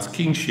Israel's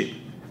kingship.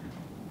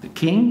 The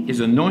king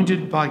is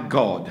anointed by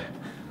God,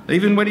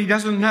 even when he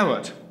doesn't know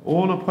it.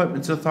 All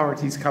appointments and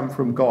authorities come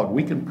from God.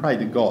 We can pray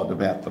to God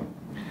about them.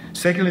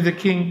 Secondly, the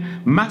king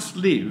must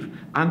live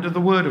under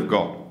the word of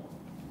God.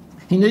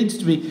 He needs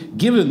to be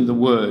given the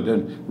word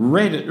and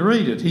read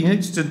it. He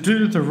needs to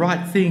do the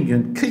right thing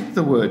and keep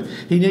the word.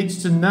 He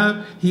needs to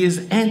know he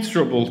is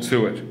answerable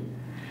to it.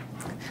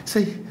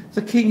 See,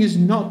 the king is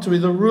not to be,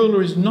 the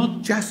ruler is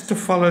not just to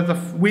follow the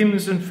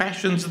whims and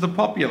fashions of the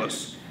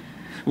populace.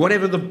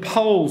 Whatever the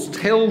polls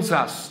tells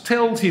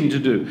him to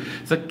do.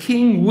 The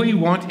king we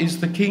want is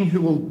the king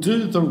who will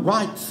do the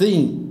right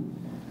thing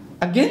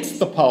against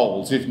the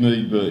polls if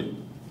need be,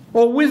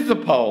 or with the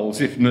polls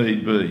if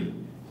need be.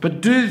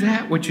 But do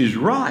that which is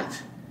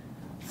right.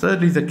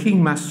 Thirdly, the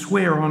king must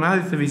swear on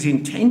oath of his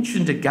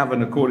intention to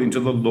govern according to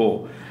the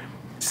law.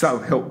 So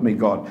help me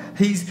God.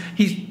 He's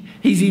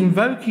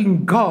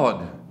invoking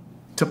God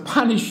to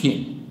punish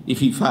him if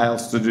he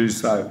fails to do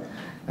so.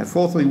 And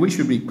fourthly, we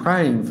should be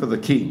praying for the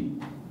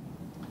king.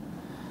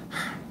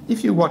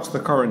 If you watched the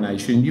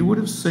coronation, you would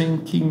have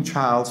seen King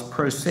Charles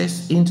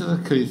process into the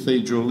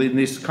cathedral in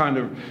this kind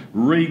of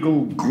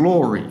regal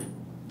glory.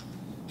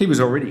 He was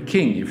already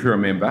king, if you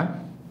remember.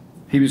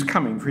 He was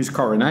coming for his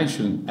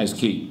coronation as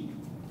king.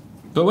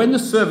 But when the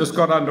service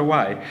got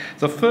underway,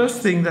 the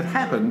first thing that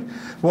happened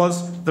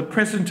was the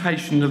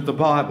presentation of the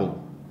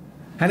Bible.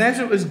 And as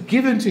it was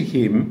given to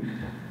him,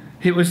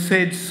 it was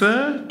said,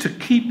 "Sir, to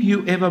keep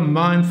you ever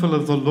mindful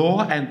of the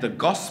law and the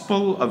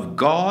gospel of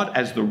God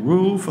as the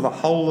rule for the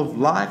whole of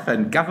life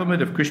and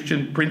government of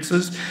Christian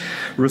princes,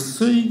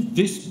 receive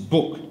this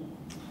book,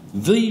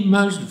 the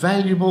most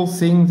valuable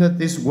thing that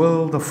this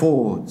world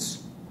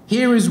affords.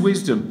 Here is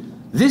wisdom.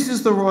 This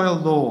is the royal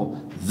law.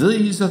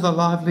 These are the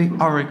lively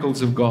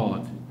oracles of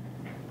God."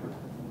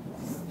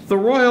 The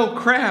royal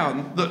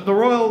crown, the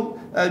royal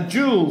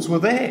jewels were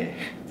there.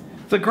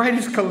 The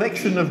greatest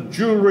collection of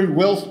jewellery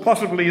wealth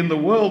possibly in the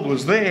world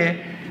was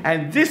there.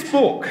 And this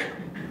book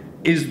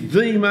is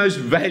the most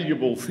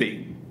valuable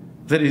thing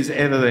that is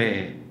ever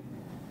there.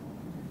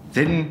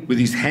 Then, with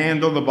his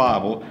hand on the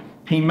Bible,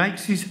 he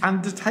makes his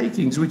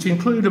undertakings, which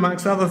include,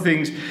 amongst other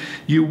things,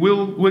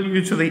 will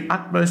you to the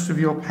utmost of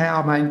your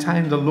power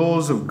maintain the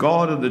laws of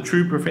God and the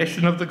true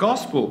profession of the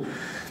gospel?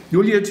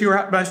 Will you to your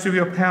utmost of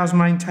your powers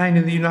maintain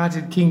in the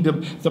United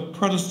Kingdom the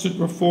Protestant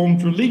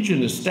Reformed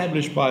religion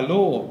established by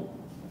law?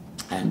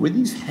 And with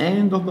his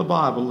hand on the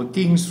Bible, the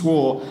king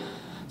swore,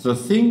 "The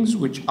things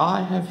which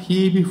I have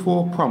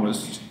herebefore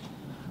promised,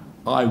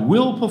 I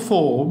will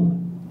perform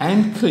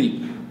and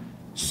keep,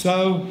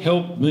 so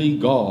help me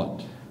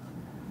God."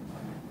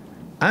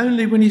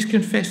 Only when he's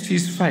confessed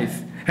his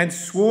faith and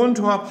sworn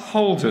to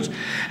uphold it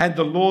and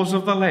the laws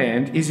of the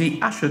land is he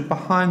ushered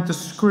behind the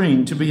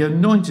screen to be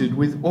anointed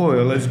with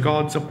oil as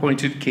God's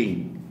appointed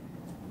king.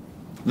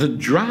 The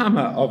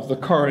drama of the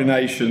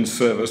coronation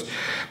service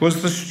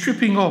was the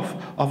stripping off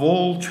of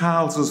all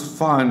Charles's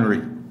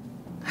finery.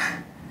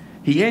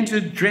 He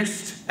entered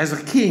dressed as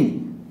a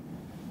king,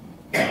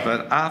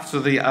 but after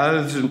the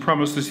oaths and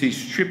promises he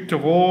stripped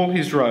of all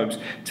his robes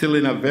till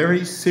in a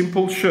very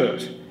simple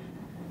shirt,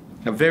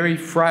 a very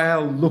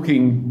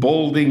frail-looking,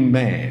 balding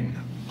man,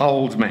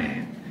 old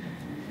man,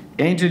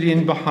 entered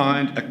in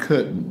behind a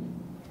curtain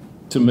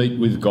to meet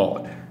with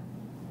God.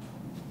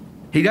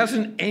 He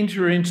doesn't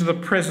enter into the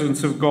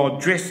presence of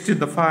God dressed in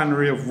the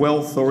finery of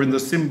wealth or in the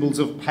symbols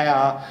of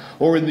power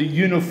or in the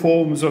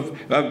uniforms of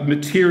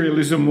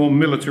materialism or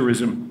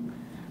militarism,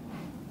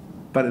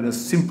 but in a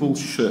simple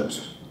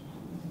shirt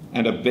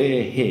and a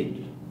bare head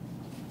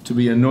to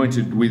be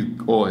anointed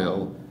with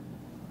oil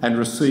and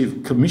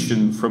receive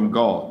commission from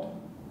God.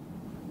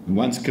 And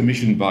once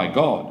commissioned by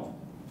God,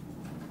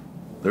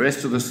 the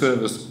rest of the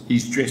service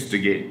he's dressed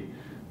again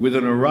with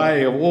an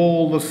array of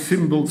all the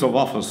symbols of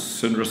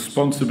office and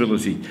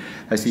responsibility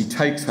as he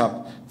takes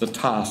up the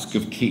task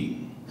of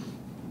king.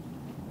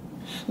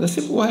 The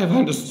simple way of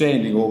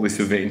understanding all this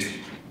event,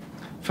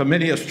 for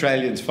many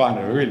Australians find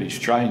it a really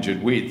strange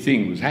and weird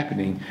thing was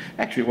happening.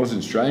 Actually, it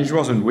wasn't strange, it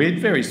wasn't weird.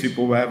 Very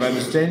simple way of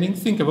understanding.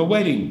 Think of a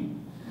wedding.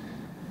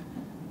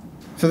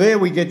 So there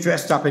we get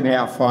dressed up in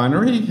our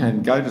finery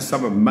and go to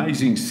some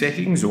amazing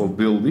settings or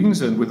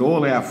buildings, and with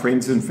all our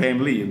friends and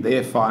family in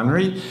their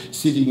finery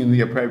sitting in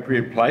the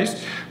appropriate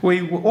place,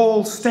 we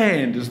all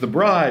stand as the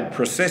bride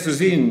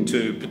processes in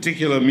to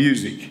particular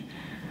music.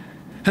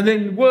 And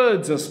then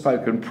words are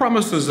spoken,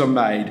 promises are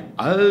made,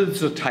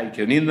 oaths are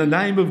taken in the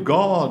name of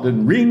God,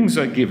 and rings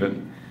are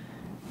given.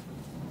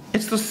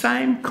 It's the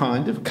same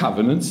kind of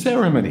covenant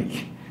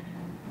ceremony.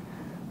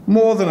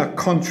 More than a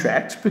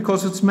contract,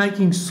 because it's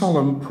making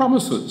solemn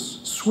promises,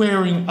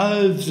 swearing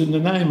oaths in the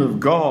name of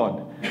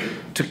God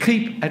to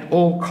keep at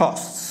all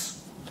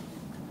costs.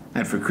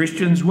 And for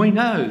Christians, we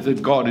know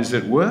that God is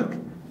at work,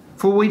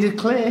 for we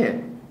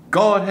declare,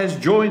 God has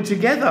joined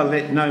together,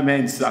 let no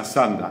man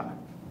asunder.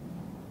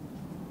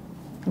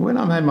 When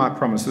I made my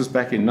promises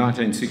back in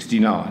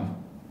 1969,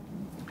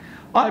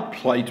 I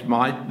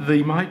plight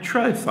thee my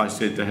troth, I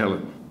said to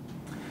Helen.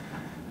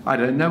 I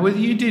don't know whether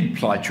you did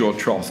plight your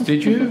troth,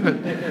 did you?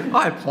 But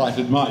I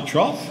plighted my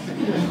troth.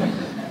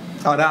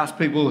 I'd ask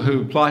people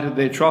who plighted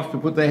their troth to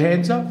put their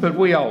hands up, but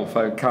we old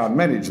folk can't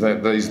manage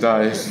that these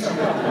days.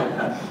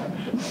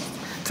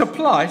 To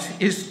plight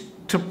is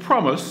to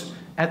promise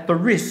at the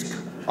risk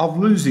of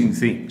losing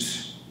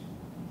things.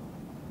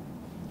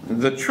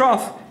 The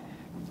troth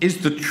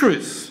is the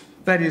truth,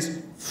 that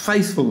is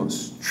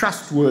faithfulness,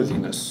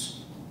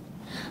 trustworthiness.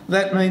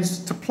 That means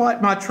to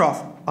plight my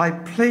troth, I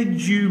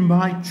pledge you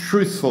my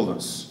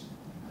truthfulness.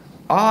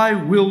 I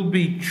will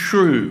be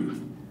true.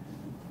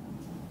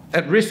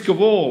 At risk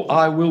of all,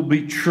 I will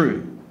be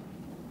true.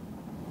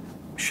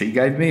 She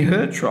gave me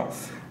her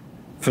troth,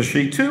 for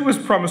she too was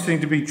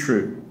promising to be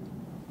true.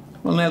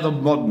 Well, now the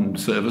modern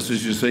service,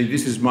 as you see,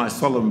 this is my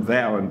solemn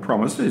vow and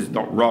promise. It's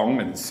not wrong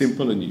and it's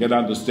simple and you can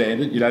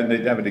understand it. You don't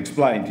need to have it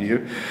explained to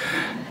you.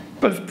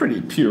 But it's pretty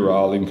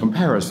puerile in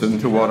comparison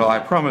to what I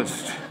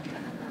promised.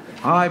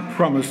 I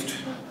promised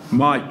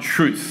my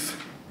truth.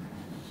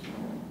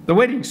 The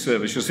wedding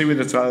service, you see,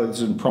 with its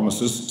oaths and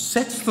promises,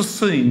 sets the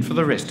scene for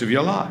the rest of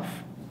your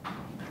life.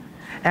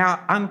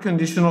 Our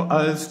unconditional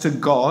oaths to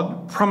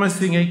God,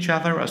 promising each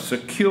other a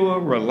secure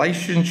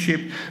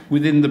relationship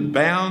within the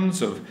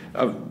bounds of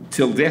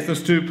till death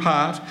us do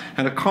part,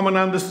 and a common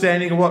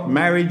understanding of what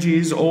marriage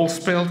is, all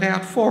spelled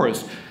out for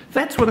us.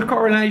 That's what a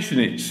coronation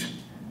is.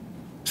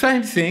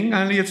 Same thing,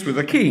 only it's with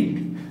a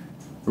king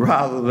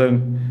rather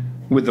than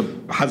with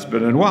a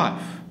husband and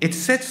wife. It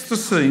sets the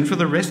scene for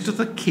the rest of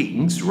the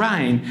king's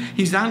reign,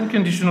 his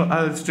unconditional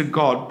oaths to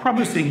God,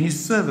 promising his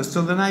service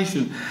to the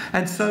nation.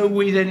 And so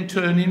we then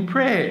turn in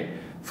prayer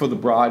for the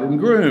bride and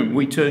groom.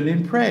 We turn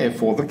in prayer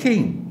for the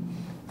king.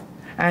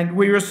 And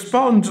we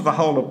respond to the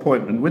whole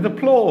appointment with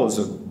applause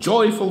and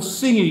joyful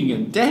singing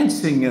and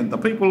dancing, and the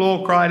people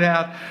all cried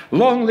out,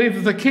 "Long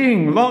live the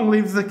king, long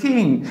live the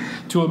king,"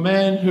 to a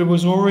man who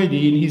was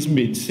already in his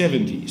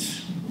mid-70s.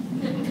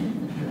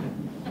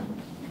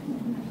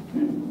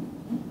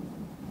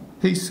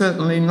 He's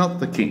certainly not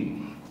the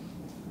king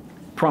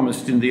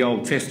promised in the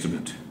Old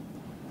Testament.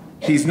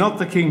 He's not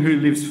the king who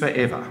lives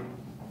forever,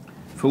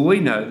 for we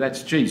know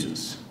that's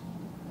Jesus.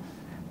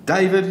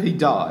 David, he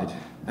died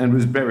and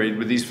was buried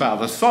with his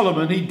father.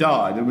 Solomon, he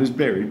died and was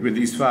buried with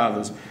his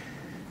fathers.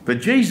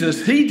 But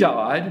Jesus, he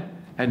died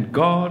and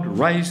God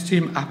raised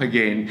him up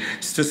again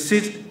to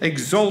sit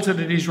exalted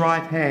at his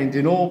right hand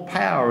in all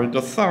power and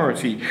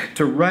authority,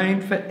 to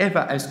reign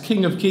forever as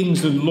King of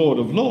Kings and Lord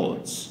of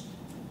Lords.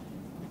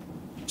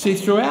 See,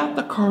 throughout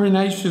the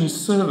coronation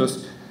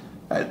service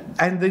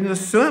and in the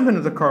sermon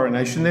of the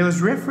coronation, there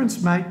was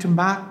reference made to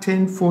Mark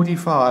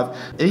 10:45.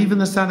 Even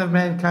the Son of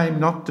Man came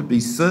not to be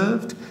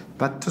served,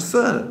 but to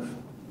serve.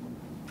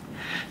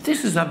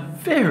 This is a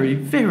very,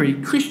 very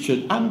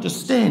Christian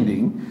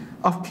understanding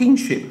of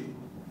kingship,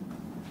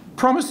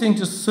 promising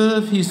to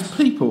serve his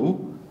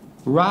people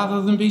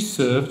rather than be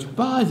served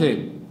by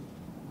them.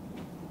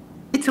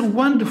 It's a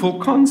wonderful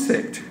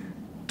concept,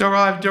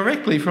 derived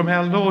directly from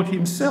our Lord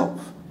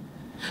himself,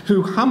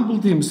 who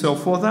humbled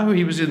himself. Although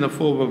he was in the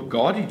form of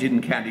God, he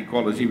didn't count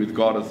equality with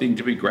God a thing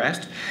to be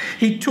grasped.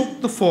 He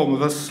took the form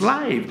of a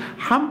slave,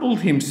 humbled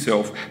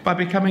himself by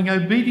becoming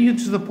obedient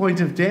to the point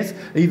of death,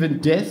 even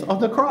death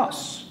on the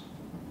cross.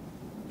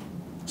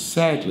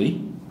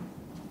 Sadly,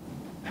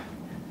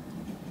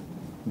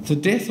 the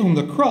death on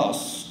the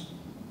cross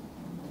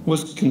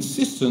was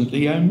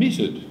consistently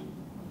omitted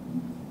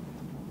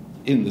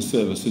in the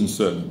service and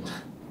sermon.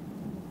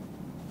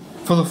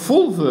 For the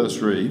full verse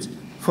reads,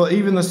 "For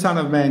even the Son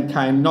of Man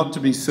came not to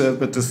be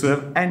served, but to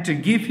serve, and to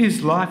give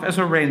his life as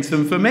a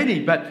ransom for many."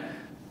 But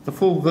the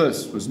full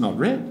verse was not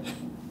read.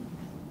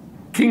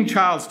 King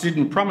Charles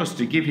didn't promise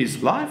to give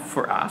his life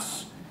for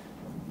us,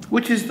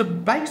 which is the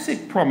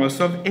basic promise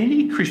of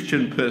any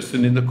Christian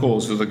person in the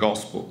cause of the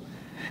gospel.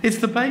 It's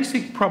the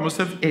basic promise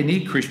of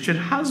any Christian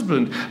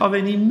husband, of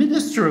any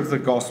minister of the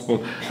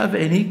gospel, of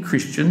any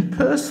Christian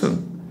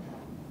person.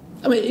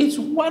 I mean, it's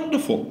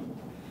wonderful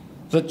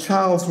that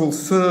Charles will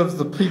serve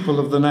the people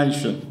of the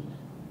nation.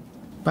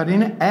 But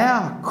in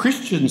our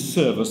Christian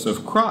service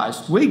of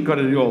Christ, we've got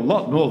to do a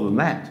lot more than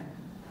that.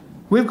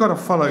 We've got to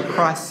follow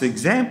Christ's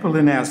example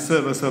in our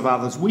service of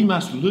others. We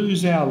must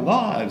lose our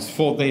lives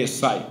for their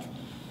sake,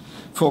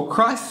 for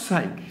Christ's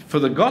sake, for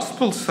the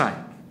gospel's sake.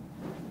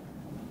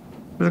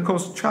 But of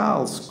course,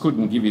 Charles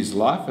couldn't give his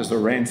life as a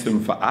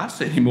ransom for us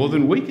any more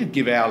than we could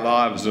give our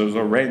lives as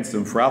a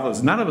ransom for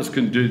others. None of us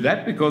can do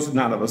that because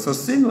none of us are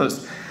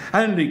sinless.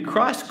 Only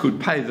Christ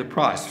could pay the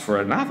price for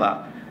another.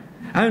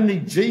 Only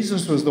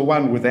Jesus was the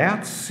one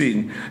without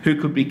sin who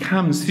could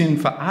become sin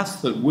for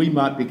us that we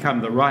might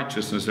become the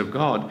righteousness of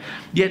God.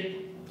 Yet,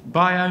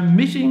 by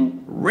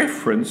omitting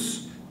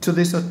reference to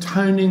this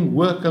atoning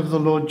work of the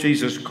Lord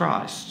Jesus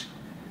Christ,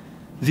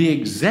 the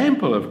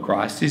example of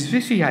Christ is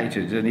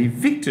vitiated and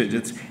evicted.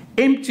 It's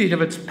emptied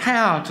of its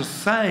power to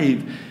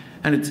save,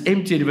 and it's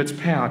emptied of its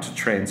power to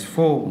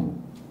transform.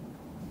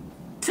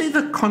 See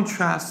the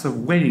contrasts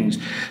of weddings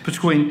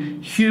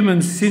between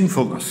human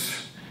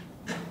sinfulness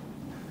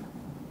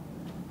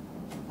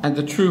and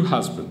the true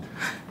husband.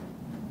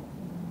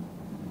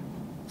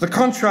 The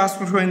contrast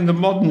between the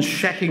modern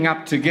shacking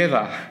up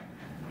together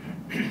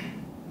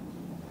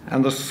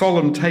and the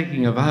solemn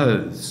taking of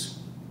oaths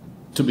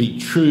to be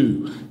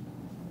true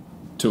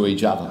to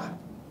each other.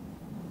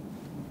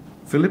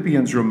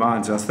 Philippians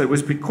reminds us that it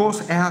was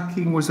because our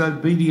King was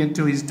obedient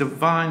to his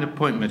divine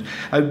appointment,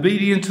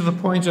 obedient to the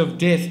point of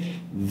death.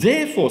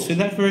 Therefore, see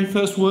that very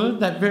first word,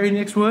 that very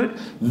next word?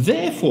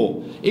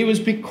 Therefore, it was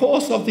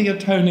because of the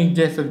atoning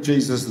death of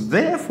Jesus.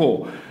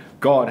 Therefore,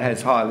 God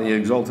has highly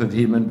exalted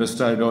him and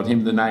bestowed on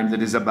him the name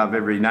that is above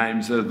every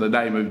name, so the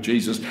name of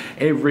Jesus,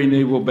 every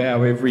knee will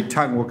bow, every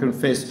tongue will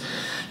confess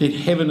in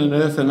heaven and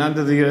earth and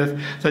under the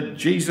earth that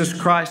Jesus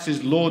Christ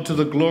is Lord to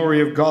the glory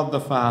of God the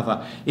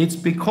Father. It's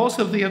because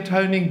of the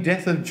atoning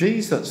death of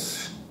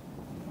Jesus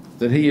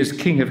that he is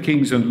King of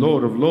kings and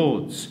Lord of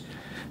lords.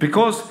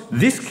 Because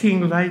this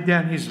King laid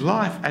down his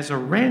life as a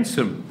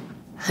ransom,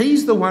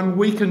 he's the one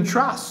we can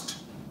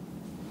trust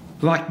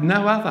like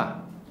no other,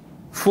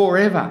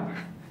 forever.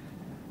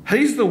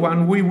 He's the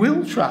one we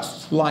will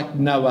trust like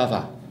no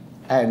other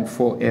and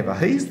forever.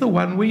 He's the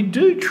one we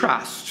do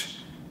trust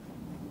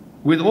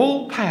with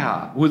all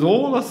power, with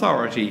all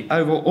authority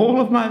over all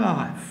of my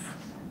life.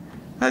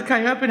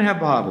 Okay, open our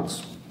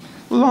Bibles.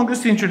 The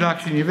longest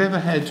introduction you've ever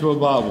had to a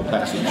Bible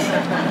passage.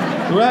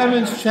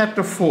 Romans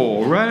chapter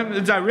 4.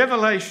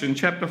 Revelation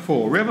chapter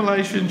 4.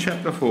 Revelation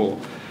chapter 4.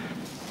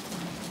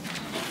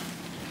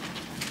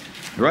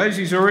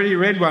 Rosie's already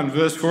read one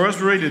verse for us.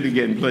 Read it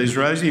again, please,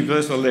 Rosie.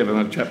 Verse 11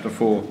 of chapter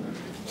 4.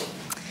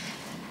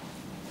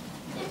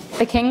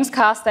 The kings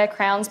cast their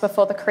crowns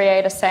before the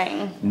Creator,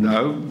 saying...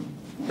 No.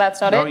 That's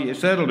not it? Oh,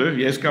 yes, that'll do.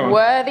 Yes, go on.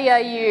 Worthy are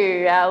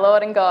you, our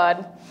Lord and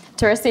God,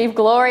 to receive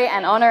glory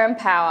and honour and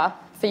power,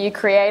 for you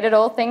created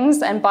all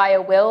things, and by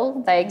your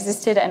will they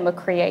existed and were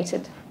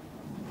created.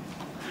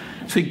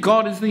 See,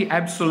 God is the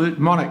absolute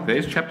monarch.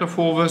 There's chapter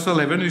 4, verse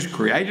 11, who's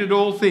created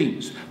all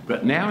things.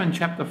 But now in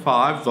chapter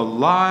 5, the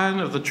Lion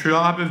of the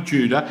tribe of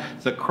Judah,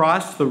 the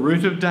Christ, the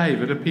root of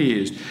David,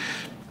 appears.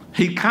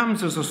 He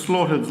comes as a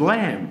slaughtered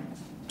lamb,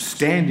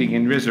 standing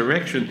in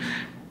resurrection.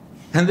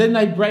 And then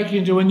they break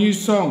into a new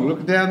song.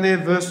 Look down there,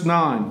 verse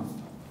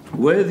 9.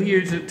 Worthy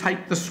you to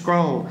take the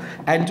scroll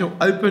and to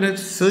open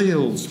its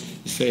seals,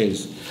 it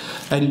says.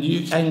 And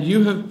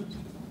you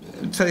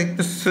have taken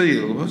the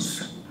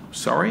seals.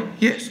 Sorry?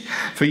 Yes.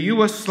 For you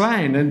were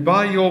slain, and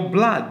by your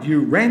blood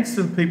you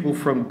ransomed people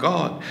from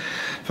God.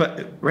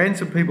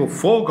 Ransomed people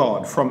for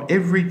God from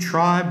every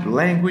tribe,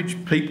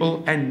 language,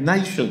 people, and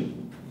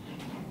nation.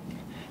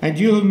 And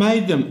you have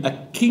made them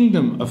a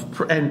kingdom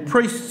and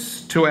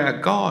priests to our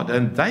God,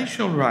 and they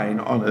shall reign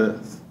on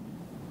earth.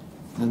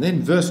 And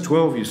then verse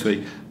 12, you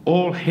see,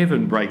 all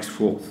heaven breaks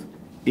forth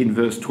in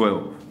verse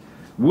 12.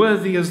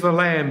 Worthy is the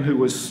Lamb who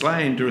was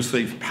slain to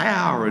receive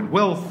power and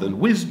wealth and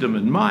wisdom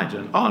and might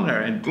and honour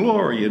and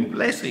glory and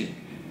blessing.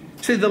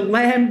 See, the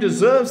Lamb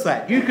deserves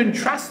that. You can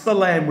trust the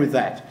Lamb with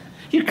that.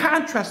 You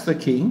can't trust the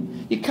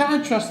King. You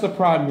can't trust the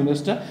Prime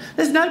Minister.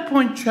 There's no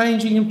point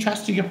changing him,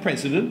 trusting a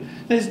president.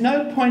 There's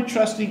no point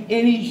trusting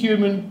any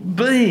human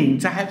being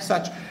to have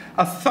such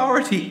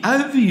authority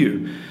over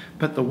you.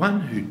 But the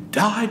one who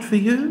died for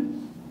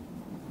you,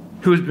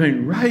 who has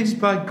been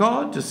raised by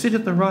God to sit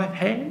at the right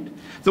hand,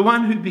 the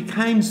one who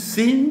became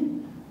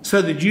sin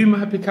so that you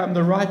might become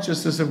the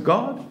righteousness of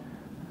God,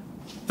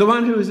 the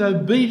one who is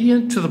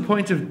obedient to the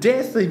point of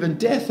death, even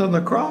death on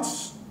the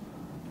cross,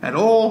 and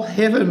all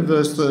heaven,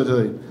 verse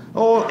 13,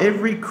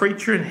 every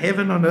creature in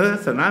heaven, on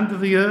earth, and under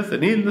the earth,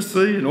 and in the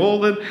sea, and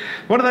all that,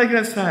 what are they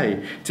going to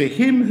say? To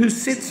him who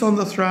sits on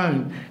the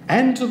throne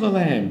and to the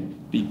Lamb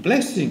be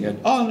blessing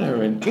and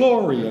honour and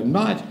glory and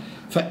might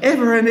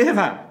forever and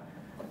ever.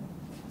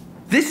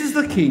 This is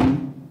the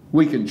King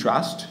we can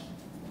trust.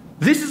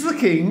 This is the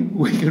King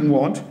we can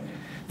want.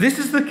 This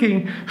is the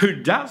King who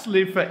does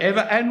live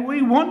forever, and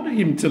we want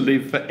him to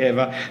live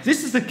forever.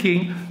 This is the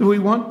King who we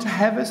want to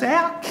have as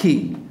our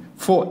King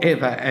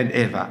forever and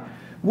ever.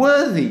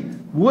 Worthy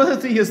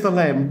is the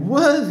Lamb.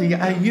 Worthy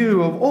are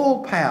you of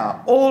all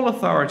power, all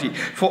authority,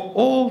 for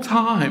all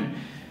time.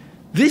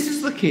 This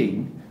is the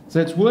King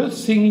that's worth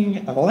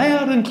singing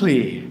loud and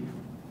clear.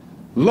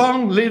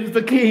 Long live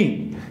the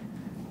King.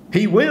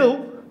 He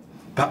will,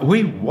 but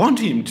we want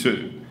him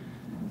to,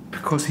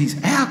 because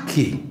he's our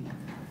King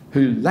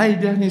who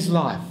laid down his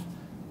life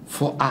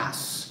for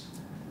us.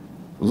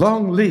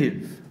 Long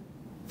live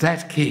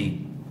that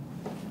King.